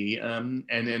Gacy,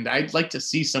 and I'd like to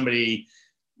see somebody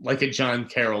like a John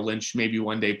Carroll Lynch maybe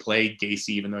one day play Gacy,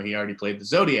 even though he already played the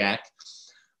Zodiac.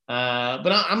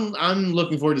 But I'm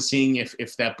looking forward to seeing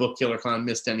if that book Killer Clown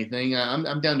missed anything.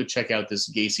 I'm down to check out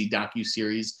this Gacy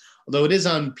docuseries, although it is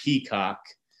on Peacock.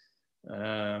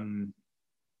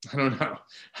 I don't know.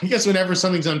 I guess whenever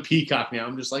something's on Peacock now,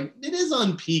 I'm just like, it is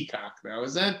on Peacock now.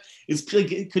 Is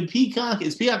Peacock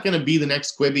going to be the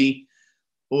next Quibi?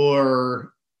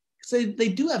 Or because they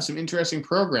do have some interesting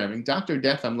programming. Dr.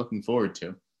 Death, I'm looking forward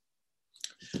to.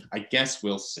 I guess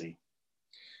we'll see.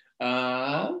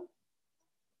 Notorious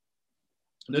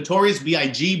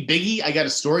B.I.G. Biggie, I got a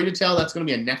story to tell. That's going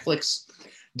to be a Netflix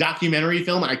documentary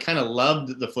film. I kind of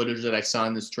loved the footage that I saw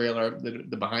in this trailer,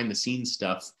 the behind the scenes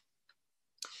stuff.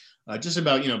 Just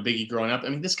about, Biggie growing up. I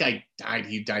mean, this guy died.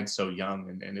 He died so young,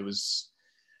 and it was,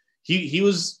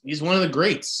 he's one of the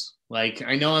greats. Like,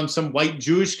 I know I'm some white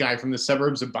Jewish guy from the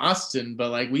suburbs of Boston,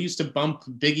 but like we used to bump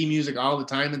Biggie music all the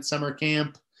time at summer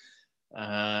camp.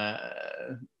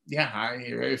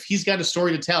 If he's got a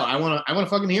story to tell, I want to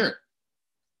fucking hear it.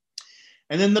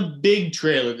 And then the big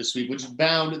trailer this week, which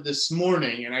bound this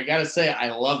morning, and I gotta say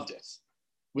I loved it,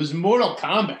 was Mortal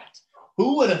Kombat.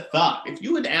 Who would have thought? If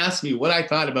you had asked me what I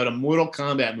thought about a Mortal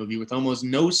Kombat movie with almost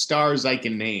no stars I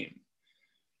can name,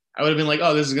 I would have been like,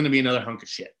 oh, this is going to be another hunk of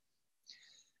shit.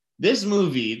 This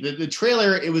movie, the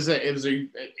trailer, it was a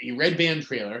red band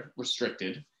trailer,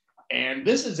 restricted, and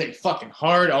this is a fucking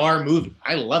hard R movie.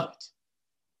 I love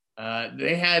it.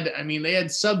 They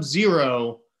had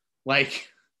Sub-Zero like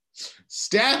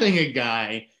stabbing a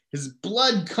guy. His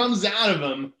blood comes out of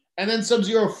him, and then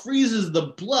Sub-Zero freezes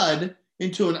the blood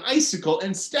into an icicle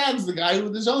and stabs the guy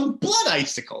with his own blood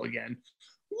icicle again.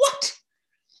 What?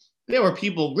 There were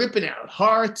people ripping out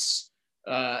hearts.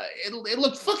 It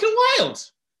looked fucking wild.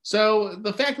 So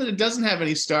the fact that it doesn't have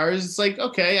any stars, it's like,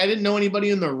 okay, I didn't know anybody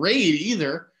in the raid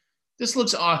either. This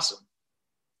looks awesome.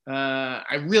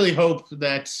 I really hope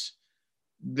that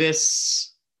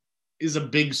this is a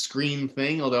big screen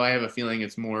thing, although I have a feeling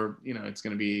it's more, it's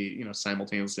going to be,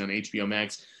 simultaneously on HBO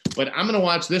Max. But I'm going to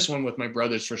watch this one with my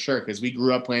brothers for sure, because we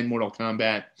grew up playing Mortal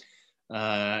Kombat.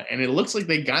 And it looks like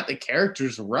they got the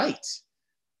characters right.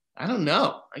 I don't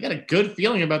know. I got a good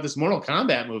feeling about this Mortal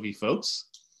Kombat movie, folks.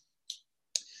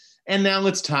 And now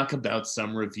let's talk about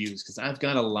some reviews, because I've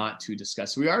got a lot to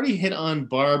discuss. We already hit on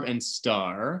Barb and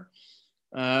Star.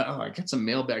 I got some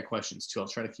mailbag questions too. I'll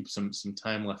try to keep some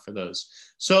time left for those.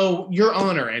 So Your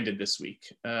Honor ended this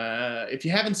week. If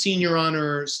you haven't seen Your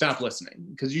Honor, stop listening,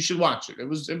 because you should watch it. It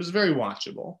was very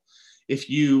watchable. If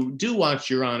you do watch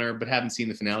Your Honor but haven't seen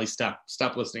the finale, stop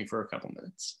listening for a couple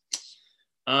minutes.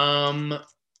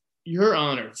 Your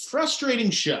Honor, frustrating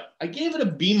show. I gave it a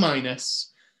B-.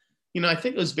 I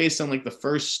think it was based on like the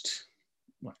first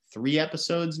 3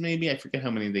 episodes, maybe. I forget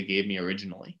how many they gave me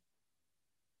originally.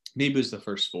 Maybe it was the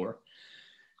first 4.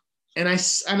 And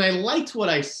I liked what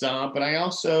I saw, but I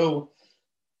also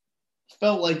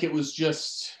felt like it was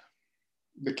just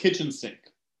the kitchen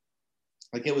sink.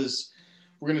 Like it was,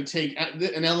 we're going to take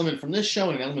an element from this show,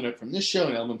 and an element from this show,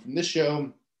 and an element from this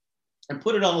show, and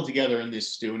put it all together in this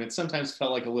stew. And it sometimes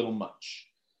felt like a little much.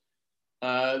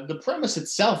 The premise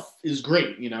itself is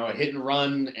great, a hit and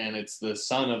run, and it's the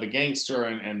son of a gangster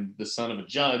and the son of a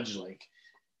judge. Like,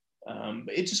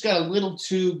 it just got a little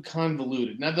too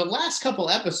convoluted. Now, the last couple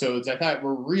episodes I thought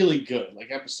were really good,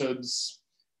 like episodes,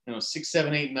 6,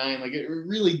 7, 8, 9. Like it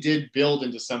really did build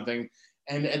into something.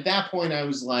 And at that point, I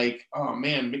was like, oh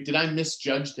man, did I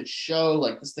misjudge the show?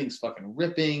 Like this thing's fucking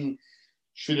ripping.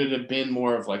 Should it have been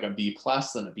more of like a B+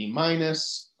 than a B-?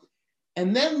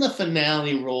 And then the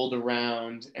finale rolled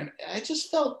around, and I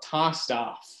just felt tossed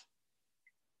off.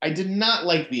 I did not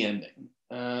like the ending.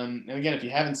 And again, if you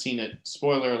haven't seen it,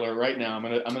 spoiler alert right now, I'm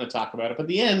gonna talk about it. But at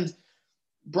the end,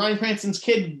 Bryan Cranston's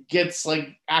kid gets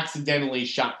like accidentally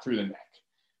shot through the neck.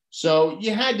 So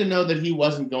you had to know that he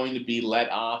wasn't going to be let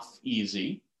off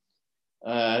easy.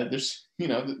 There's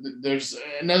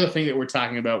another thing that we're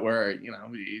talking about where, you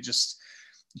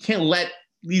can't let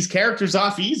these characters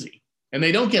off easy, and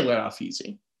they don't get let off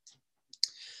easy.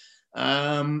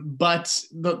 But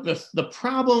the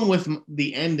problem with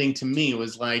the ending to me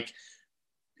was like,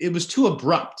 it was too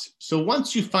abrupt. So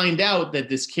once you find out that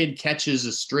this kid catches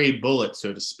a stray bullet,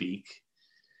 so to speak,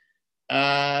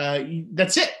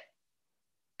 that's it.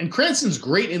 And Cranston's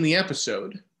great in the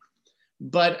episode,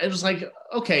 but it was like,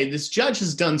 okay, this judge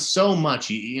has done so much.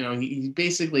 He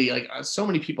basically, like, so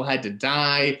many people had to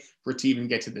die for it to even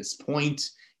get to this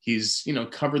point. He's,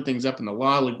 covered things up in the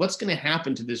law. Like, what's going to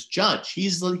happen to this judge?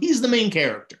 He's the main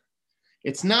character.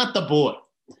 It's not the boy.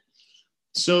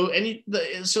 So I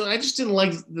just didn't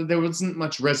like that there wasn't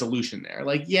much resolution there.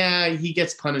 Like, yeah, he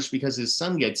gets punished because his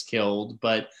son gets killed,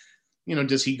 but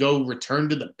does he go return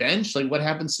to the bench? Like, what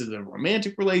happens to the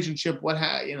romantic relationship?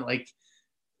 I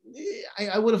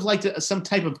would have liked some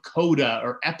type of coda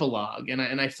or epilogue, and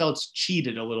I felt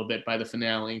cheated a little bit by the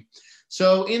finale.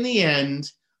 So in the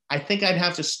end, I think I'd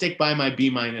have to stick by my B-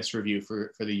 review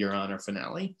for the Your Honor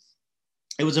finale.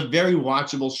 It was a very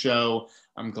watchable show.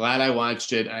 I'm glad I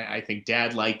watched it. I think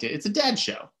Dad liked it. It's a dad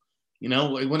show.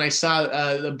 When I saw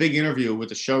a big interview with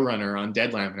the showrunner on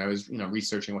Deadline, and I was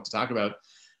researching what to talk about,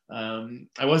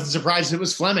 I wasn't surprised it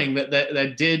was Fleming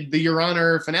that did the Your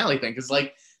Honor finale thing, because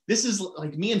like, this is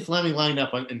like me and Fleming lined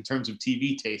up in terms of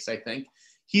TV taste. I think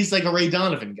he's like a Ray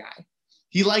Donovan guy.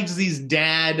 He likes these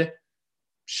dad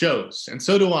shows, and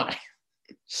so do I.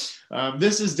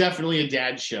 This is definitely a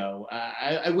dad show.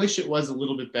 I wish it was a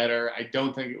little bit better. I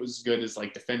don't think it was as good as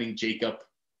like Defending Jacob.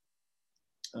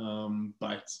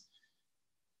 But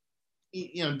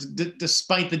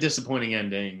despite the disappointing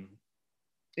ending,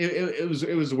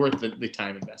 it was worth the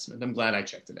time investment. I'm glad I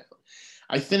checked it out.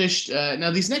 I finished.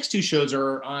 Now these next two shows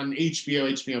are on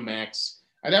HBO Max.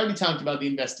 I'd already talked about The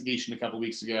Investigation a couple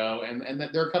weeks ago, and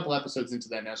there are a couple episodes into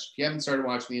that now. So if you haven't started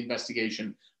watching The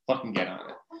Investigation, fucking get on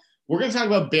it. We're going to talk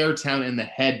about Beartown and The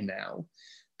Head now.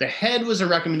 The Head was a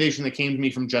recommendation that came to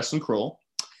me from Justin Kroll,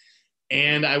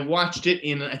 and I watched it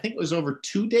in, I think it was over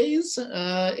 2 days.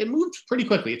 It moved pretty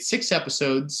quickly. It's 6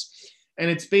 episodes, and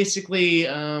it's basically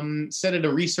set at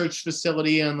a research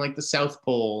facility on like the South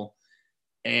Pole.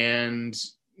 And,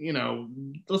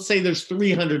 let's say there's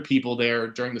 300 people there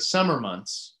during the summer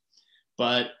months.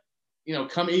 But,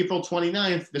 come April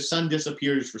 29th, the sun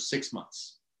disappears for 6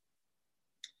 months.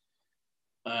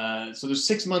 So there's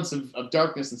 6 months of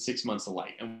darkness and 6 months of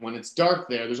light. And when it's dark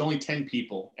there's only 10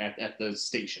 people at the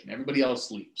station. Everybody else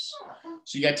sleeps.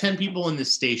 So you got 10 people in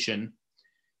this station.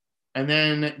 And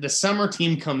then the summer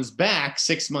team comes back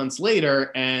 6 months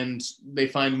later, and they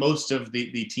find most of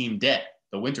the team dead,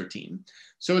 the winter team.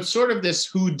 So it's sort of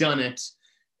this whodunit,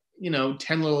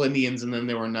 10 little Indians and then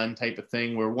there were none type of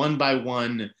thing, where one by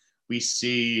one we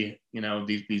see,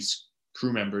 these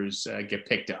crew members get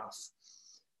picked off.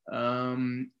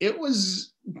 It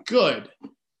was good.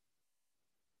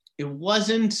 It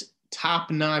wasn't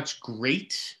top-notch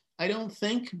great, I don't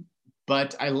think,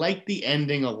 but I liked the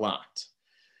ending a lot.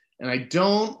 And I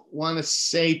don't want to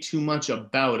say too much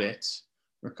about it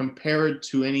or compare it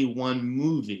to any one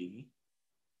movie,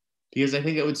 because I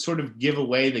think it would sort of give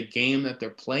away the game that they're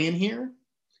playing here.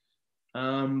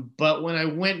 But when I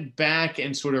went back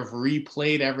and sort of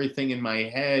replayed everything in my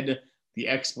head, the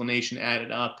explanation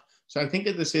added up. So I think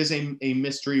that this is a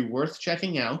mystery worth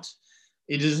checking out.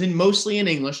 It is mostly in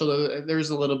English, although there's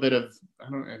a little bit of, I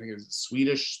think it's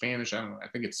Swedish, Spanish, I don't know, I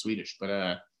think it's Swedish,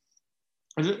 but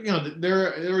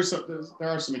there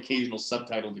are some occasional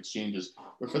subtitled exchanges,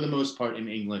 but for the most part in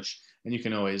English, and you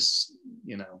can always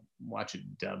watch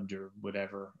it dubbed or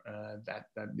whatever.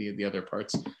 The other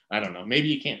parts, I don't know, maybe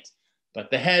you can't. But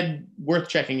The Head, worth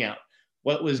checking out.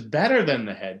 What was better than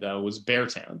The Head though was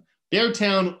Beartown.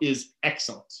 Beartown is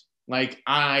excellent. Like,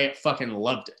 I fucking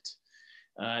loved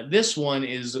it. This one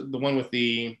is the one with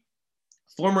the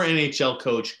former NHL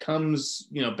coach comes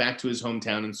back to his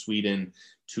hometown in Sweden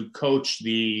to coach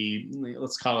the,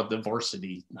 let's call it the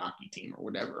varsity hockey team or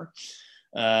whatever.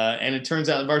 And it turns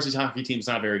out the varsity hockey team is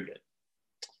not very good.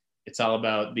 It's all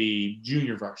about the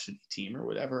junior varsity team or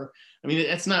whatever. I mean,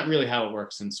 that's not really how it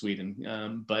works in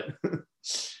Sweden. But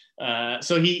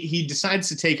so he decides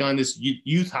to take on this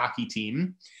youth hockey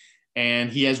team.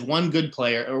 And he has one good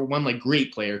player, or one like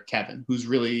great player, Kevin, who's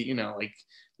really, like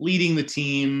leading the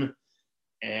team.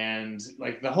 And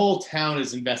like the whole town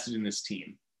is invested in this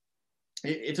team.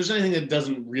 If there's anything that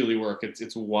doesn't really work,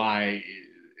 it's why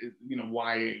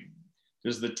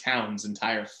does the town's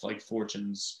entire like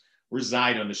fortunes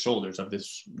reside on the shoulders of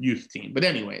this youth team. But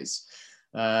anyways,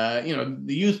 The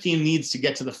youth team needs to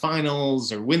get to the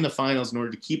finals or win the finals in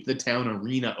order to keep the town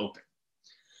arena open.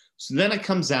 So then it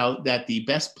comes out that the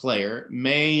best player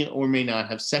may or may not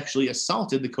have sexually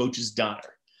assaulted the coach's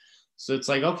daughter. So it's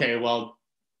like, okay, well,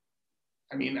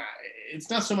 I mean,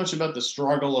 it's not so much about the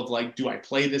struggle of like, do I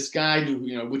play this guy?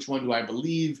 Which one do I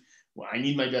believe? Well, I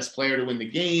need my best player to win the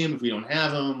game. If we don't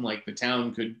have him, like the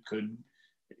town could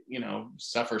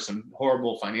suffer some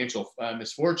horrible financial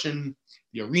misfortune.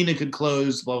 The arena could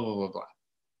close, blah, blah, blah, blah.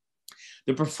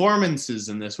 The performances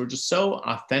in this were just so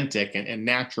authentic and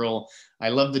natural. I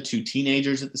love the two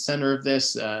teenagers at the center of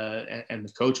this, and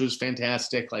the coach was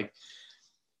fantastic. Like,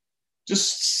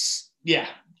 just, yeah,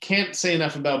 can't say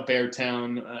enough about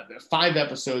Beartown. 5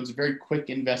 episodes, very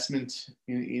quick investment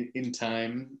in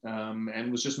time,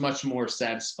 and was just much more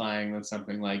satisfying than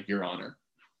something like Your Honor.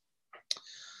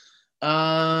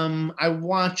 I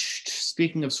watched,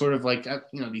 speaking of sort of like,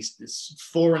 this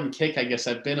foreign kick, I guess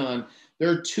I've been on, there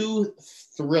are 2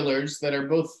 thrillers that are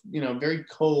both, very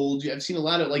cold. I've seen a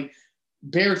lot of like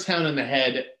Beartown in the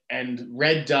Head and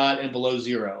Red Dot and Below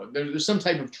Zero. There's some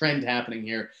type of trend happening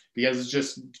here because it's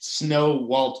just snow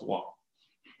wall to wall.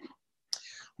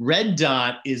 Red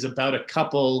Dot is about a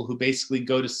couple who basically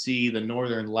go to see the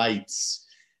Northern Lights,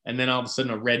 and then all of a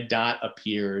sudden a red dot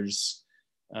appears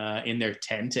in their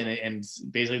tent, and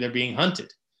basically they're being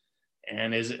hunted.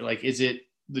 And is it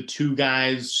the 2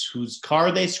 guys whose car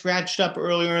they scratched up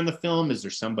earlier in the film? Is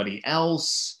there somebody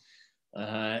else?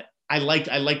 I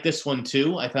like this one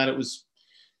too. I thought it was,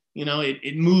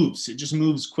 it moves. It just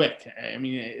moves quick. I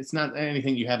mean, it's not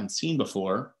anything you haven't seen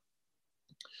before.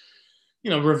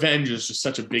 Revenge is just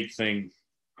such a big thing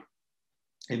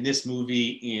in this movie.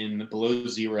 In Below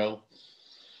Zero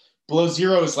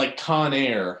is like Con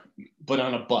Air, but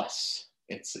on a bus.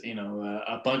 It's,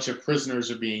 a bunch of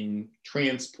prisoners are being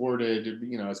transported,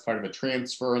 as part of a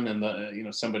transfer. And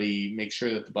then somebody makes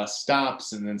sure that the bus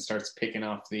stops and then starts picking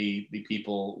off the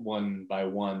people one by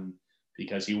one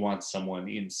because he wants someone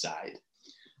inside.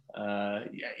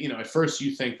 At first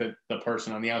you think that the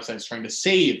person on the outside is trying to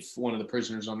save one of the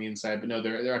prisoners on the inside, but no,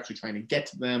 they're actually trying to get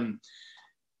to them.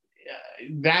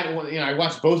 That one, I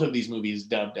watched both of these movies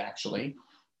dubbed, actually,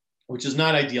 which is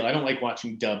not ideal. I don't like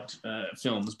watching dubbed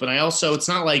films, but it's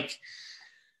not like,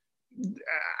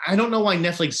 I don't know why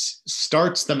Netflix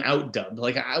starts them out dubbed.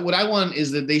 Like, what I want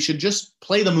is that they should just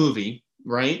play the movie,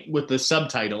 right, with the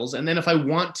subtitles. And then if I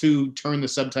want to turn the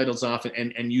subtitles off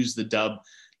and use the dub,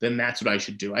 then that's what I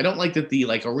should do. I don't like that the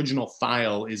original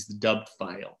file is the dubbed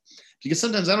file, because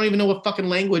sometimes I don't even know what fucking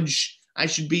language I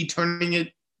should be turning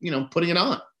it, putting it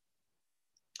on.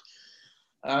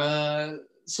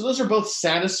 So those are both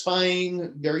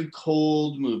satisfying, very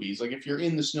cold movies. Like, if you're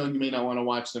in the snow, you may not want to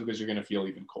watch them because you're going to feel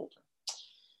even colder.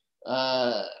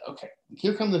 Okay,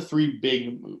 here come the 3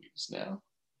 big movies now.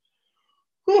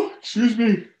 Oh, excuse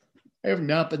me. I have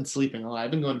not been sleeping a lot.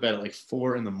 I've been going to bed at like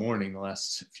 4 a.m. the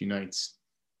last few nights.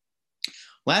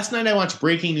 Last night I watched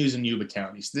Breaking News in Yuba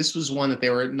County. So this was one that they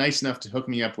were nice enough to hook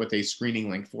me up with a screening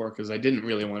link for, because I didn't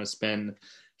really want to spend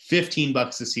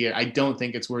 $15 to see it. I don't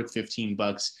think it's worth $15,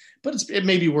 but it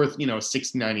may be worth,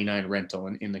 $6.99 rental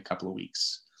in a couple of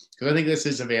weeks, because I think this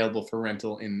is available for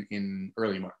rental in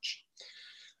early March.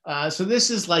 So this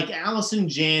is like Allison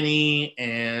Janney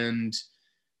and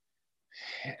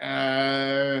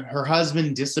her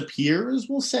husband disappears,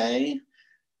 we'll say.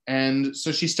 And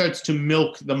so she starts to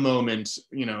milk the moment,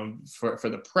 for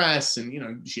the press.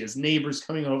 And, she has neighbors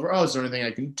coming over. Oh, is there anything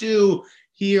I can do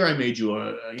here? I made you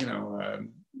a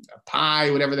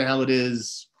pie, whatever the hell it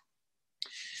is.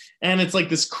 And it's like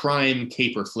this crime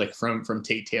caper flick from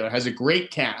Tate Taylor. It has a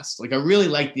great cast. Like, I really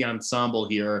like the ensemble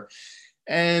here.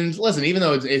 And listen, even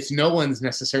though it's no one's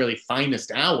necessarily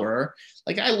finest hour,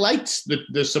 like, I liked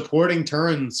the supporting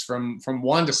turns from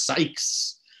Wanda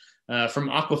Sykes, from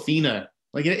Awkwafina.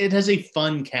 Like, it has a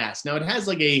fun cast. Now, it has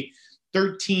like a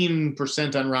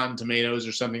 13% on Rotten Tomatoes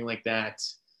or something like that.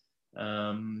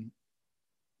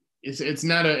 It's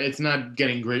not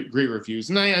getting great reviews,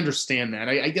 and I understand that.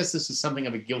 I guess this is something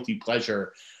of a guilty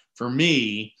pleasure for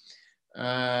me.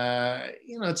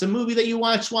 It's a movie that you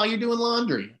watch while you're doing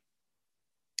laundry.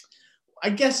 I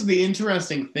guess the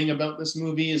interesting thing about this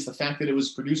movie is the fact that it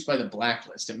was produced by The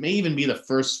Blacklist. It may even be the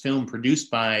first film produced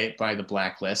by The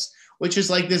Blacklist, which is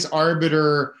like this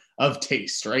arbiter of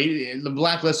taste, right? The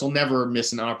Blacklist will never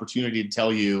miss an opportunity to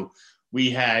tell you, we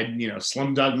had,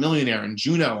 Slumdog Millionaire and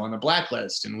Juno on The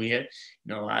Blacklist, and we had,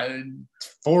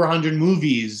 400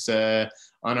 movies on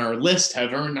our list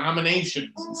have earned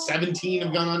nominations, and 17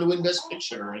 have gone on to win Best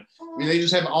Picture. I mean, they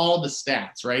just have all the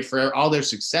stats, right, for all their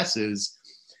successes.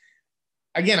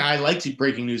 Again, I liked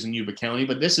Breaking News in Yuba County,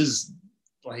 but this is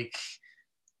like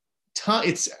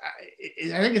it's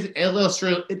I think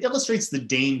it illustrates the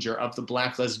danger of the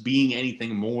blacklist being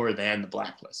anything more than the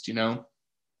blacklist, you know?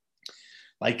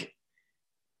 Like,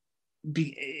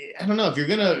 I don't know, if you're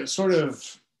gonna sort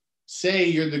of say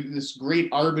you're this great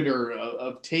arbiter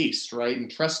of taste, right, and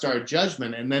trust our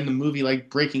judgment, and then the movie like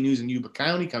Breaking News in Yuba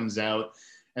County comes out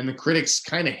and the critics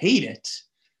kind of hate it,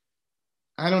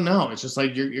 I don't know. It's just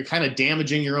like you're kind of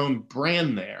damaging your own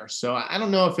brand there. So I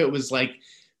don't know if it was like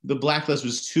the blacklist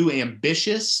was too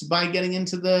ambitious by getting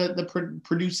into the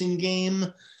producing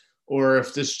game, or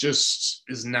if this just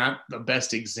is not the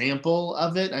best example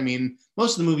of it. I mean,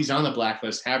 most of the movies on the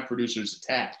blacklist have producers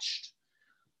attached.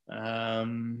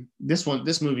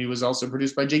 This movie was also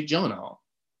produced by Jake Gyllenhaal.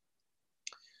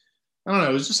 I don't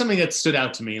know. It was just something that stood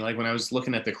out to me, like when I was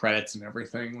looking at the credits and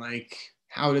everything. Like,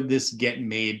 how did this get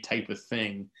made? Type of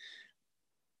thing.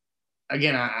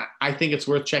 Again, I think it's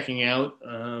worth checking out.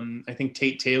 I think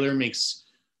Tate Taylor makes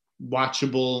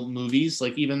watchable movies,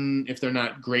 like even if they're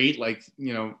not great, like,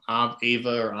 you know,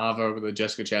 Ava with the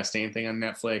Jessica Chastain thing on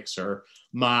Netflix, or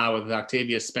Ma with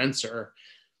Octavia Spencer.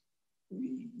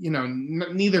 You know,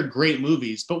 neither great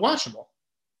movies, but watchable.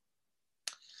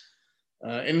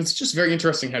 And it's just very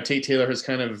interesting how Tate Taylor has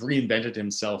kind of reinvented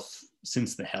himself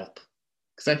since The Help.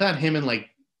 Because I thought him and like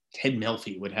Ted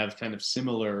Melfi would have kind of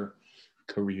similar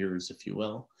careers, if you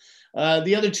will.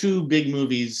 The other two big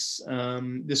movies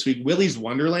this week, Willy's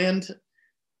Wonderland.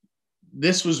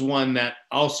 This was one that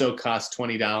also cost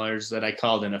 $20 that I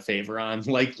called in a favor on,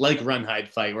 like Run, Hide,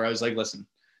 Fight, where I was like, listen,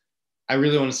 I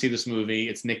really want to see this movie.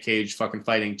 It's Nick Cage fucking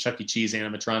fighting Chuck E. Cheese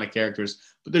animatronic characters,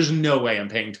 but there's no way I'm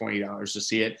paying $20 to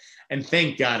see it. And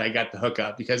thank God I got the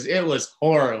hookup, because it was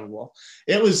horrible.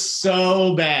 It was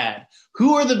so bad.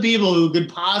 Who are the people who could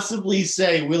possibly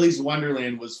say Willy's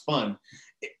Wonderland was fun?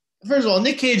 First of all,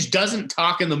 Nick Cage doesn't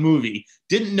talk in the movie.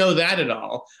 Didn't know that at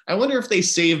all. I wonder if they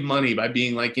save money by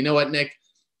being like, you know what, Nick,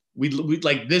 we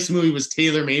like, this movie was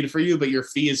tailor made for you, but your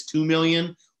fee is $2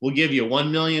 million. We'll give you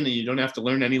 $1 million and you don't have to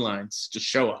learn any lines. Just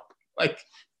show up. Like,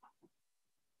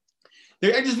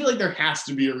 I just feel like there has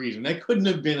to be a reason. That couldn't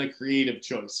have been a creative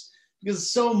choice,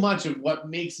 because so much of what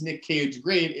makes Nick Cage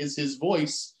great is his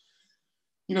voice,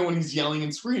 you know, when he's yelling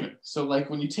and screaming. So like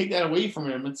when you take that away from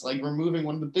him, it's like removing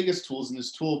one of the biggest tools in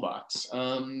his toolbox.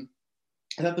 I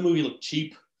thought the movie looked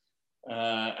cheap.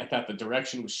 I thought the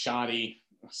direction was shoddy.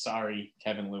 Sorry,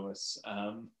 Kevin Lewis.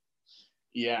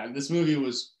 Yeah, this movie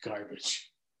was garbage.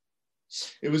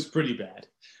 It was pretty bad.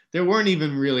 There weren't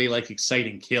even really like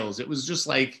exciting kills. It was just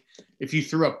like if you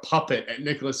threw a puppet at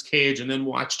Nicolas Cage and then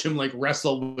watched him like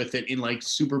wrestle with it in like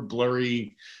super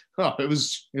blurry. Oh, it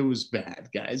was bad,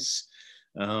 guys.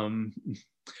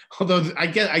 Although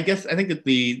I think that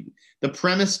the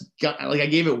premise got, like, I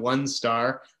gave it 1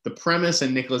 star. The premise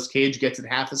and Nicolas Cage gets it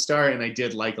half a star, and I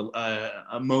did like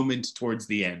a moment towards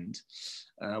the end,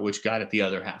 which got it the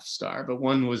other half star, but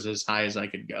 1 was as high as I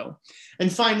could go.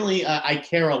 And finally, I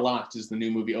Care a Lot is the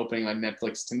new movie opening on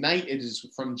Netflix tonight. It is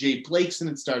from Jay Blakeson.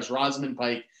 It stars Rosamund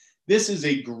Pike. This is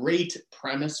a great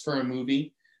premise for a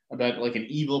movie about like an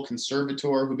evil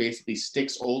conservator who basically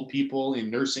sticks old people in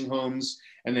nursing homes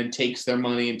and then takes their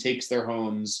money and takes their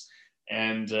homes,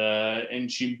 and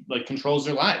she like controls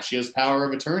their lives. She has power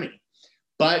of attorney,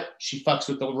 but she fucks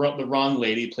with the wrong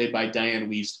lady, played by Diane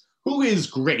Wiest, who is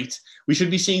great. We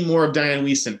should be seeing more of Diane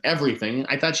Wiest in everything.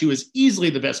 I thought she was easily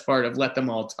the best part of Let Them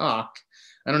All Talk.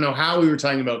 I don't know how we were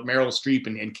talking about Meryl Streep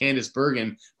and Candice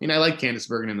Bergen. I mean, I like Candice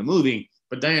Bergen in the movie,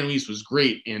 but Diane Wiest was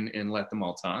great in Let Them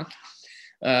All Talk.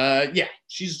 Yeah,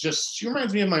 she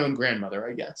reminds me of my own grandmother,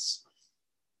 I guess.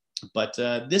 But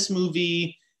this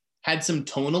movie had some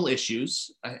tonal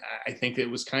issues. I think it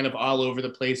was kind of all over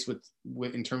the place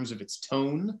with in terms of its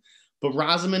tone. But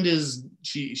Rosamund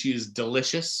she is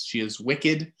delicious. She is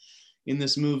wicked in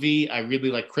this movie. I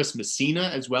really like Chris Messina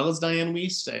as well as Diane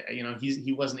Wiest.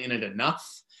 He wasn't in it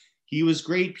enough. He was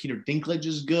great. Peter Dinklage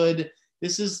is good.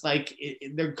 This is like,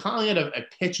 they're calling it a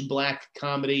pitch black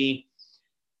comedy.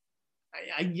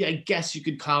 I guess you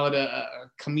could call it a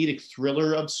comedic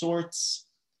thriller of sorts.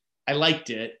 I liked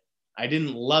it. I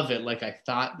didn't love it like I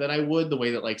thought that I would, the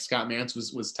way that like Scott Mantz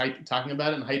was talking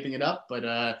about it and hyping it up,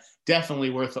 but definitely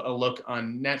worth a look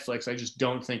on Netflix. I just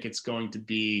don't think it's going to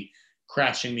be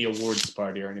crashing the awards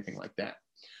party or anything like that.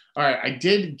 All right, I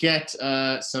did get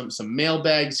some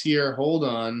mailbags here. Hold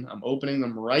on, I'm opening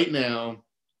them right now.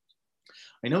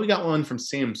 I know we got one from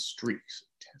Sam Streak,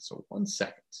 so 1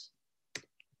 second.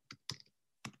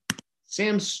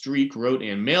 Sam Streak wrote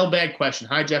in, mailbag question.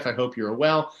 Hi, Jeff. I hope you're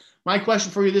well. My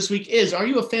question for you this week is, are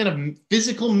you a fan of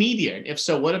physical media? And if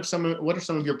so, what are some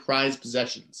of your prized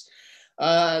possessions?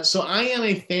 So I am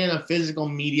a fan of physical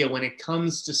media when it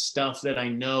comes to stuff that I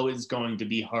know is going to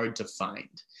be hard to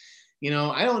find.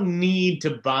 I don't need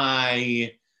to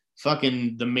buy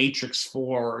fucking The Matrix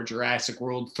 4 or Jurassic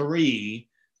World 3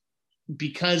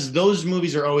 because those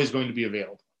movies are always going to be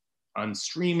available on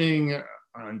streaming,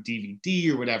 on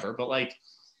DVD or whatever. But like,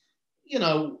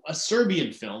 a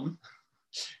Serbian film,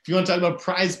 if you want to talk about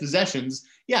prized possessions,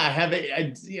 yeah, I have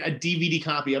a DVD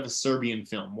copy of a Serbian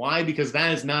film. Why? Because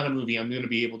that is not a movie I'm going to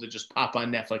be able to just pop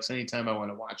on Netflix anytime I want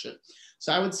to watch it.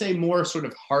 So I would say more sort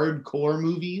of hardcore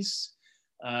movies,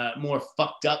 more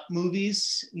fucked up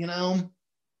movies, I'm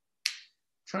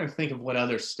trying to think of what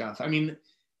other stuff. I mean,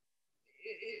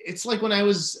 it's like when I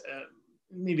was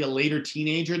maybe a later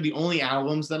teenager, the only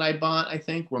albums that I bought, I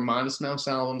think, were Modest Mouse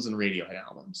albums and Radiohead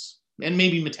albums. And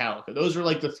maybe Metallica. Those are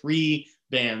like the three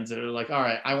bands that are like, all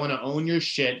right, I want to own your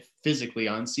shit physically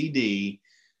on CD,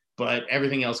 but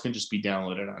everything else can just be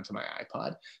downloaded onto my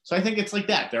iPod. So I think it's like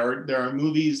that. There are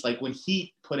movies like when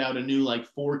Heat put out a new like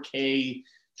 4K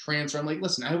transfer. I'm like,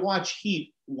 listen, I watch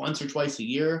Heat once or twice a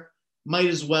year. Might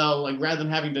as well, like, rather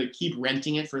than having to keep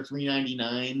renting it for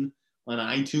 $3.99 on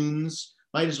iTunes,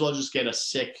 might as well just get a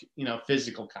sick,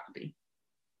 physical copy.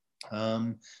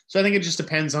 So I think it just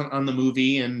depends on the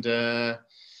movie, and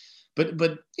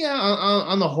but yeah,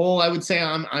 on the whole, I would say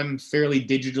I'm fairly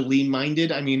digitally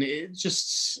minded. I mean, it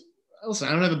just listen.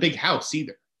 I don't have a big house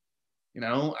either.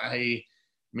 I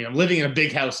mean, I'm living in a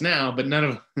big house now, but none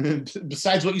of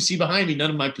besides what you see behind me,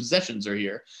 none of my possessions are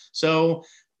here. So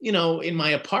in my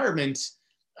apartment,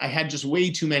 I had just way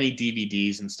too many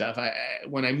DVDs and stuff.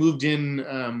 When I moved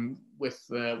in with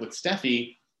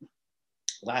Steffi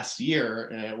last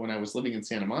year, when I was living in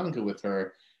Santa Monica with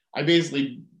her, I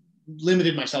basically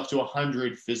limited myself to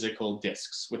 100 physical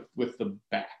discs with the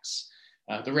backs.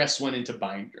 The rest went into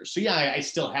binders. So yeah, I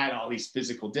still had all these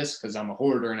physical discs because I'm a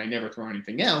hoarder and I never throw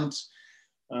anything out.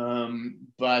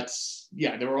 But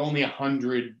yeah, there were only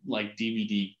 100 like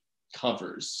DVD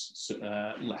covers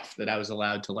left that I was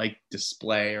allowed to like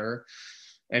display or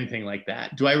anything like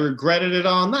that. Do I regret it at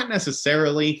all? Not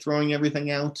necessarily throwing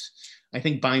everything out. I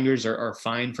think binders are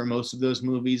fine for most of those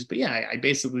movies. But yeah, I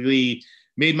basically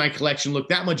made my collection look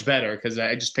that much better because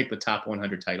I just picked the top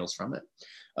 100 titles from it.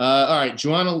 All right,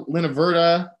 Joanna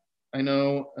Linaverta, I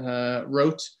know,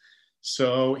 wrote.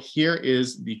 So here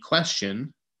is the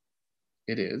question.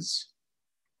 It is,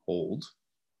 hold.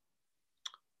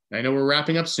 I know we're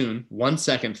wrapping up soon. 1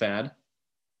 second, Thad.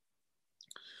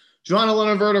 Joanna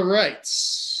Linaverta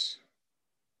writes,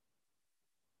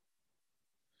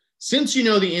 since you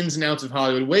know the ins and outs of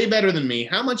Hollywood way better than me,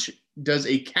 how much does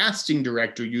a casting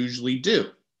director usually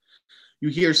do? You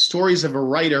hear stories of a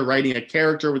writer writing a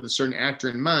character with a certain actor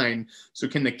in mind. So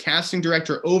can the casting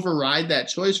director override that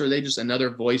choice, or are they just another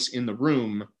voice in the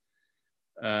room,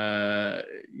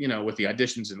 with the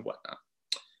auditions and whatnot?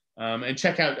 And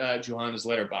check out Johanna's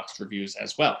Letterboxd reviews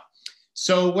as well.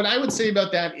 So what I would say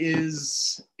about that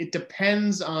is it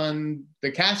depends on the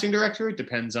casting director. It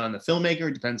depends on the filmmaker.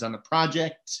 It depends on the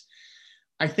project.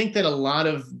 I think that a lot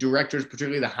of directors,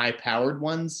 particularly the high-powered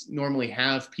ones, normally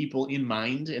have people in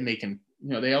mind, and they can,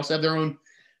 they also have their own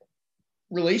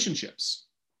relationships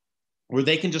where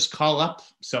they can just call up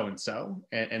so-and-so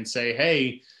and say,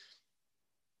 hey,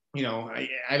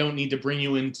 I don't need to bring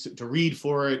you in to read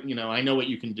for it. I know what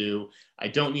you can do. I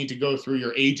don't need to go through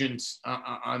your agent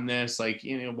on this. Like,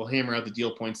 we'll hammer out the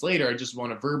deal points later. I just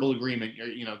want a verbal agreement.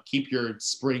 Keep your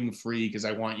spring free because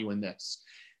I want you in this.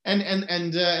 And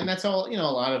that's all, a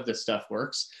lot of this stuff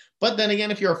works. But then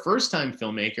again, if you're a first-time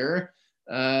filmmaker,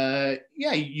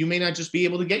 you may not just be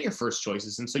able to get your first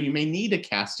choices. And so you may need a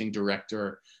casting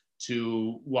director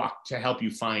to help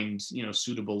you find,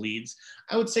 suitable leads.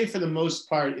 I would say for the most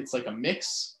part, it's like a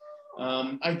mix.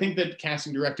 I think that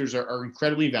casting directors are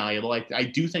incredibly valuable. I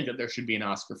do think that there should be an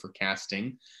Oscar for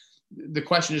casting. The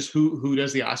question is who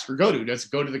does the Oscar go to? Does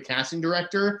it go to the casting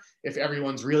director if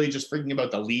everyone's really just freaking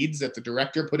about the leads that the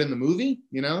director put in the movie?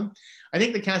 I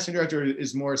think the casting director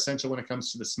is more essential when it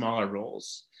comes to the smaller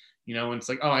roles. And it's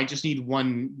like, oh, I just need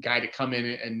one guy to come in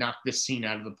and knock this scene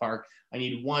out of the park. I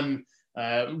need one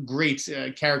great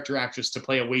character actress to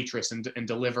play a waitress and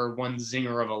deliver one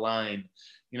zinger of a line.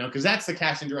 Because that's the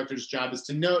casting director's job, is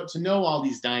to know all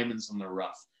these diamonds in the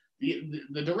rough.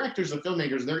 The directors, the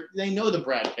filmmakers, they know the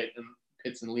Brad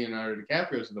Pitts and Leonardo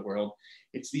DiCaprios of the world.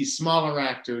 It's these smaller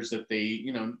actors that they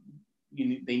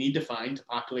need to find to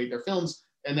populate their films,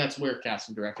 and that's where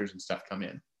casting directors and stuff come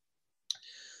in.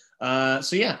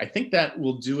 So yeah, I think that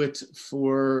will do it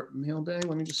for mailbag.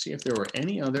 Let me just see if there were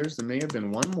any others. There may have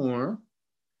been one more.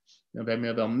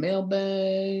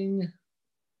 Mailbag.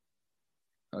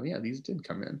 Oh yeah, these did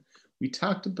come in. We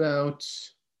talked about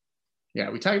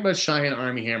Cheyenne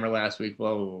Army Hammer last week.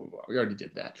 Well, we already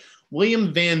did that.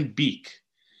 William Van Beek.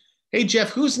 Hey,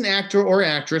 Jeff, who's an actor or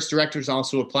actress, directors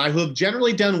also apply, who have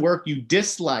generally done work you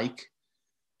dislike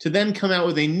to then come out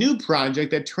with a new project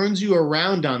that turns you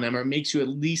around on them or makes you at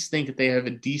least think that they have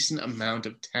a decent amount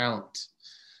of talent?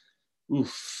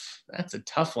 Oof, that's a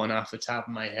tough one off the top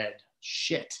of my head.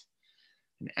 Shit.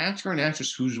 An actor or an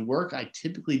actress whose work I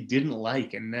typically didn't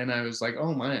like, and then I was like,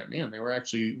 oh man, they were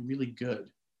actually really good.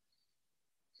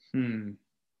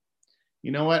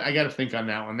 You know what? I got to think on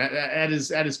that one. That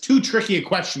is too tricky a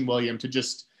question, William, to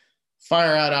just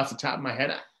fire out off the top of my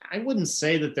head. I wouldn't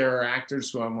say that there are actors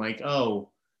who I'm like, oh,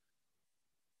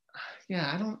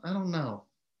 yeah, I don't know.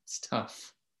 It's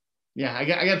tough. Yeah, I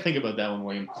got to think about that one,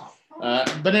 William.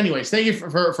 But anyways, thank you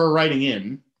for writing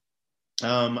in.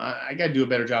 I got to do a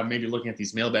better job maybe looking at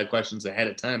these mailbag questions ahead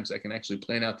of time so I can actually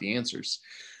plan out the answers.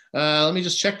 Let me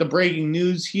just check the breaking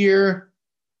news here.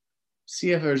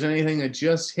 See if there's anything that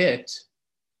just hit.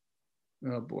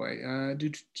 Oh boy. No,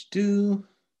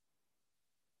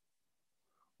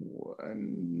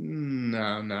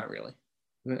 not really.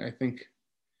 I think,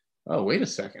 oh, wait a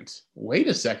second.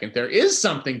 There is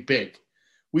something big.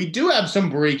 We do have some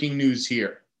breaking news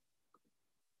here.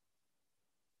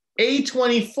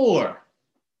 A24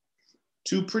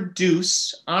 to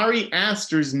produce Ari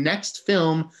Aster's next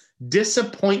film,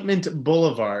 Disappointment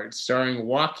Boulevard, starring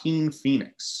Joaquin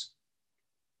Phoenix.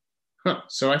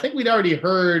 So I think we'd already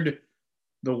heard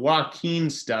the Joaquin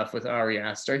stuff with Ari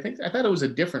Aster. I thought it was a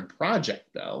different project,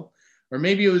 though. Or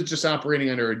maybe it was just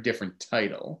operating under a different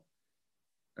title.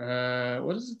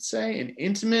 What does it say? An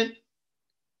intimate,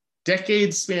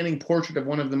 decades-spanning portrait of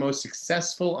one of the most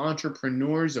successful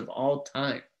entrepreneurs of all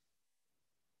time.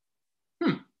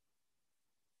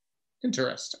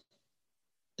 Interesting.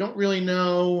 Don't really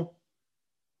know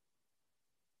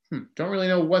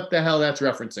what the hell that's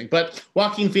referencing. But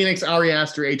Joaquin Phoenix, Ari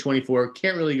Aster, A24,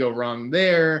 can't really go wrong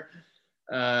there.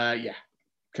 Yeah,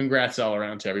 congrats all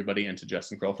around to everybody and to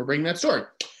Justin Kroll for bringing that story.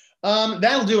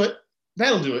 That'll do it.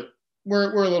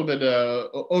 We're a little bit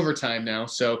over time now,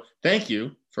 so thank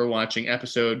you for watching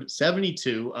episode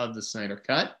 72 of the Sneider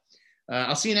Cut.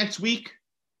 I'll see you next week,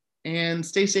 and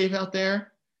stay safe out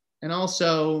there. And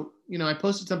also, I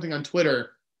posted something on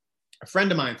Twitter. A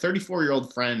friend of mine,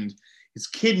 34-year-old friend, his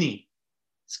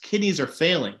kidneys are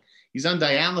failing. He's on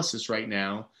dialysis right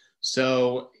now,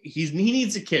 so he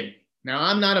needs a kidney. Now,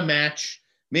 I'm not a match.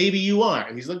 Maybe you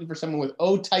are. He's looking for someone with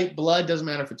O-type blood. Doesn't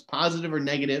matter if it's positive or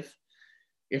negative.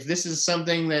 If this is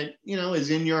something that, is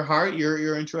in your heart,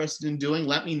 you're interested in doing,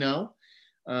 let me know.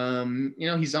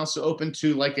 He's also open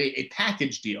to like a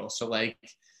package deal. So like,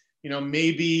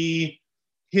 maybe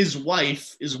his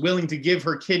wife is willing to give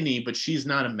her kidney, but she's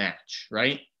not a match,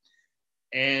 right?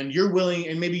 And you're willing,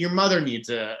 and maybe your mother needs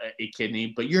a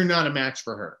kidney, but you're not a match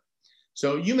for her.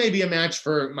 So you may be a match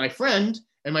for my friend,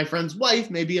 and my friend's wife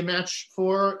may be a match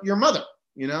for your mother,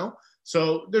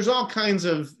 So there's all kinds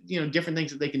of, different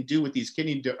things that they can do with these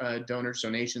kidney donors,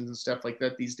 donations and stuff like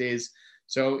that these days.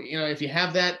 So, if you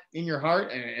have that in your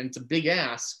heart and it's a big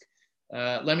ask,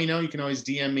 let me know. You can always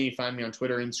DM me, find me on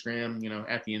Twitter, Instagram,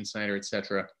 at the Insider,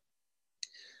 etc.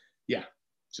 Yeah,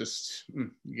 just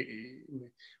you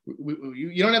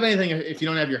don't have anything if you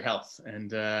don't have your health. And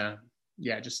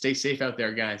just stay safe out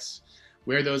there, guys.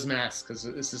 Wear those masks because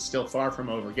this is still far from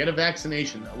over. Get a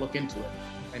vaccination. I'll look into it.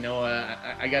 I know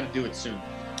I got to do it soon.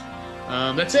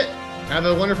 That's it. Have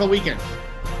a wonderful weekend.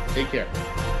 Take care.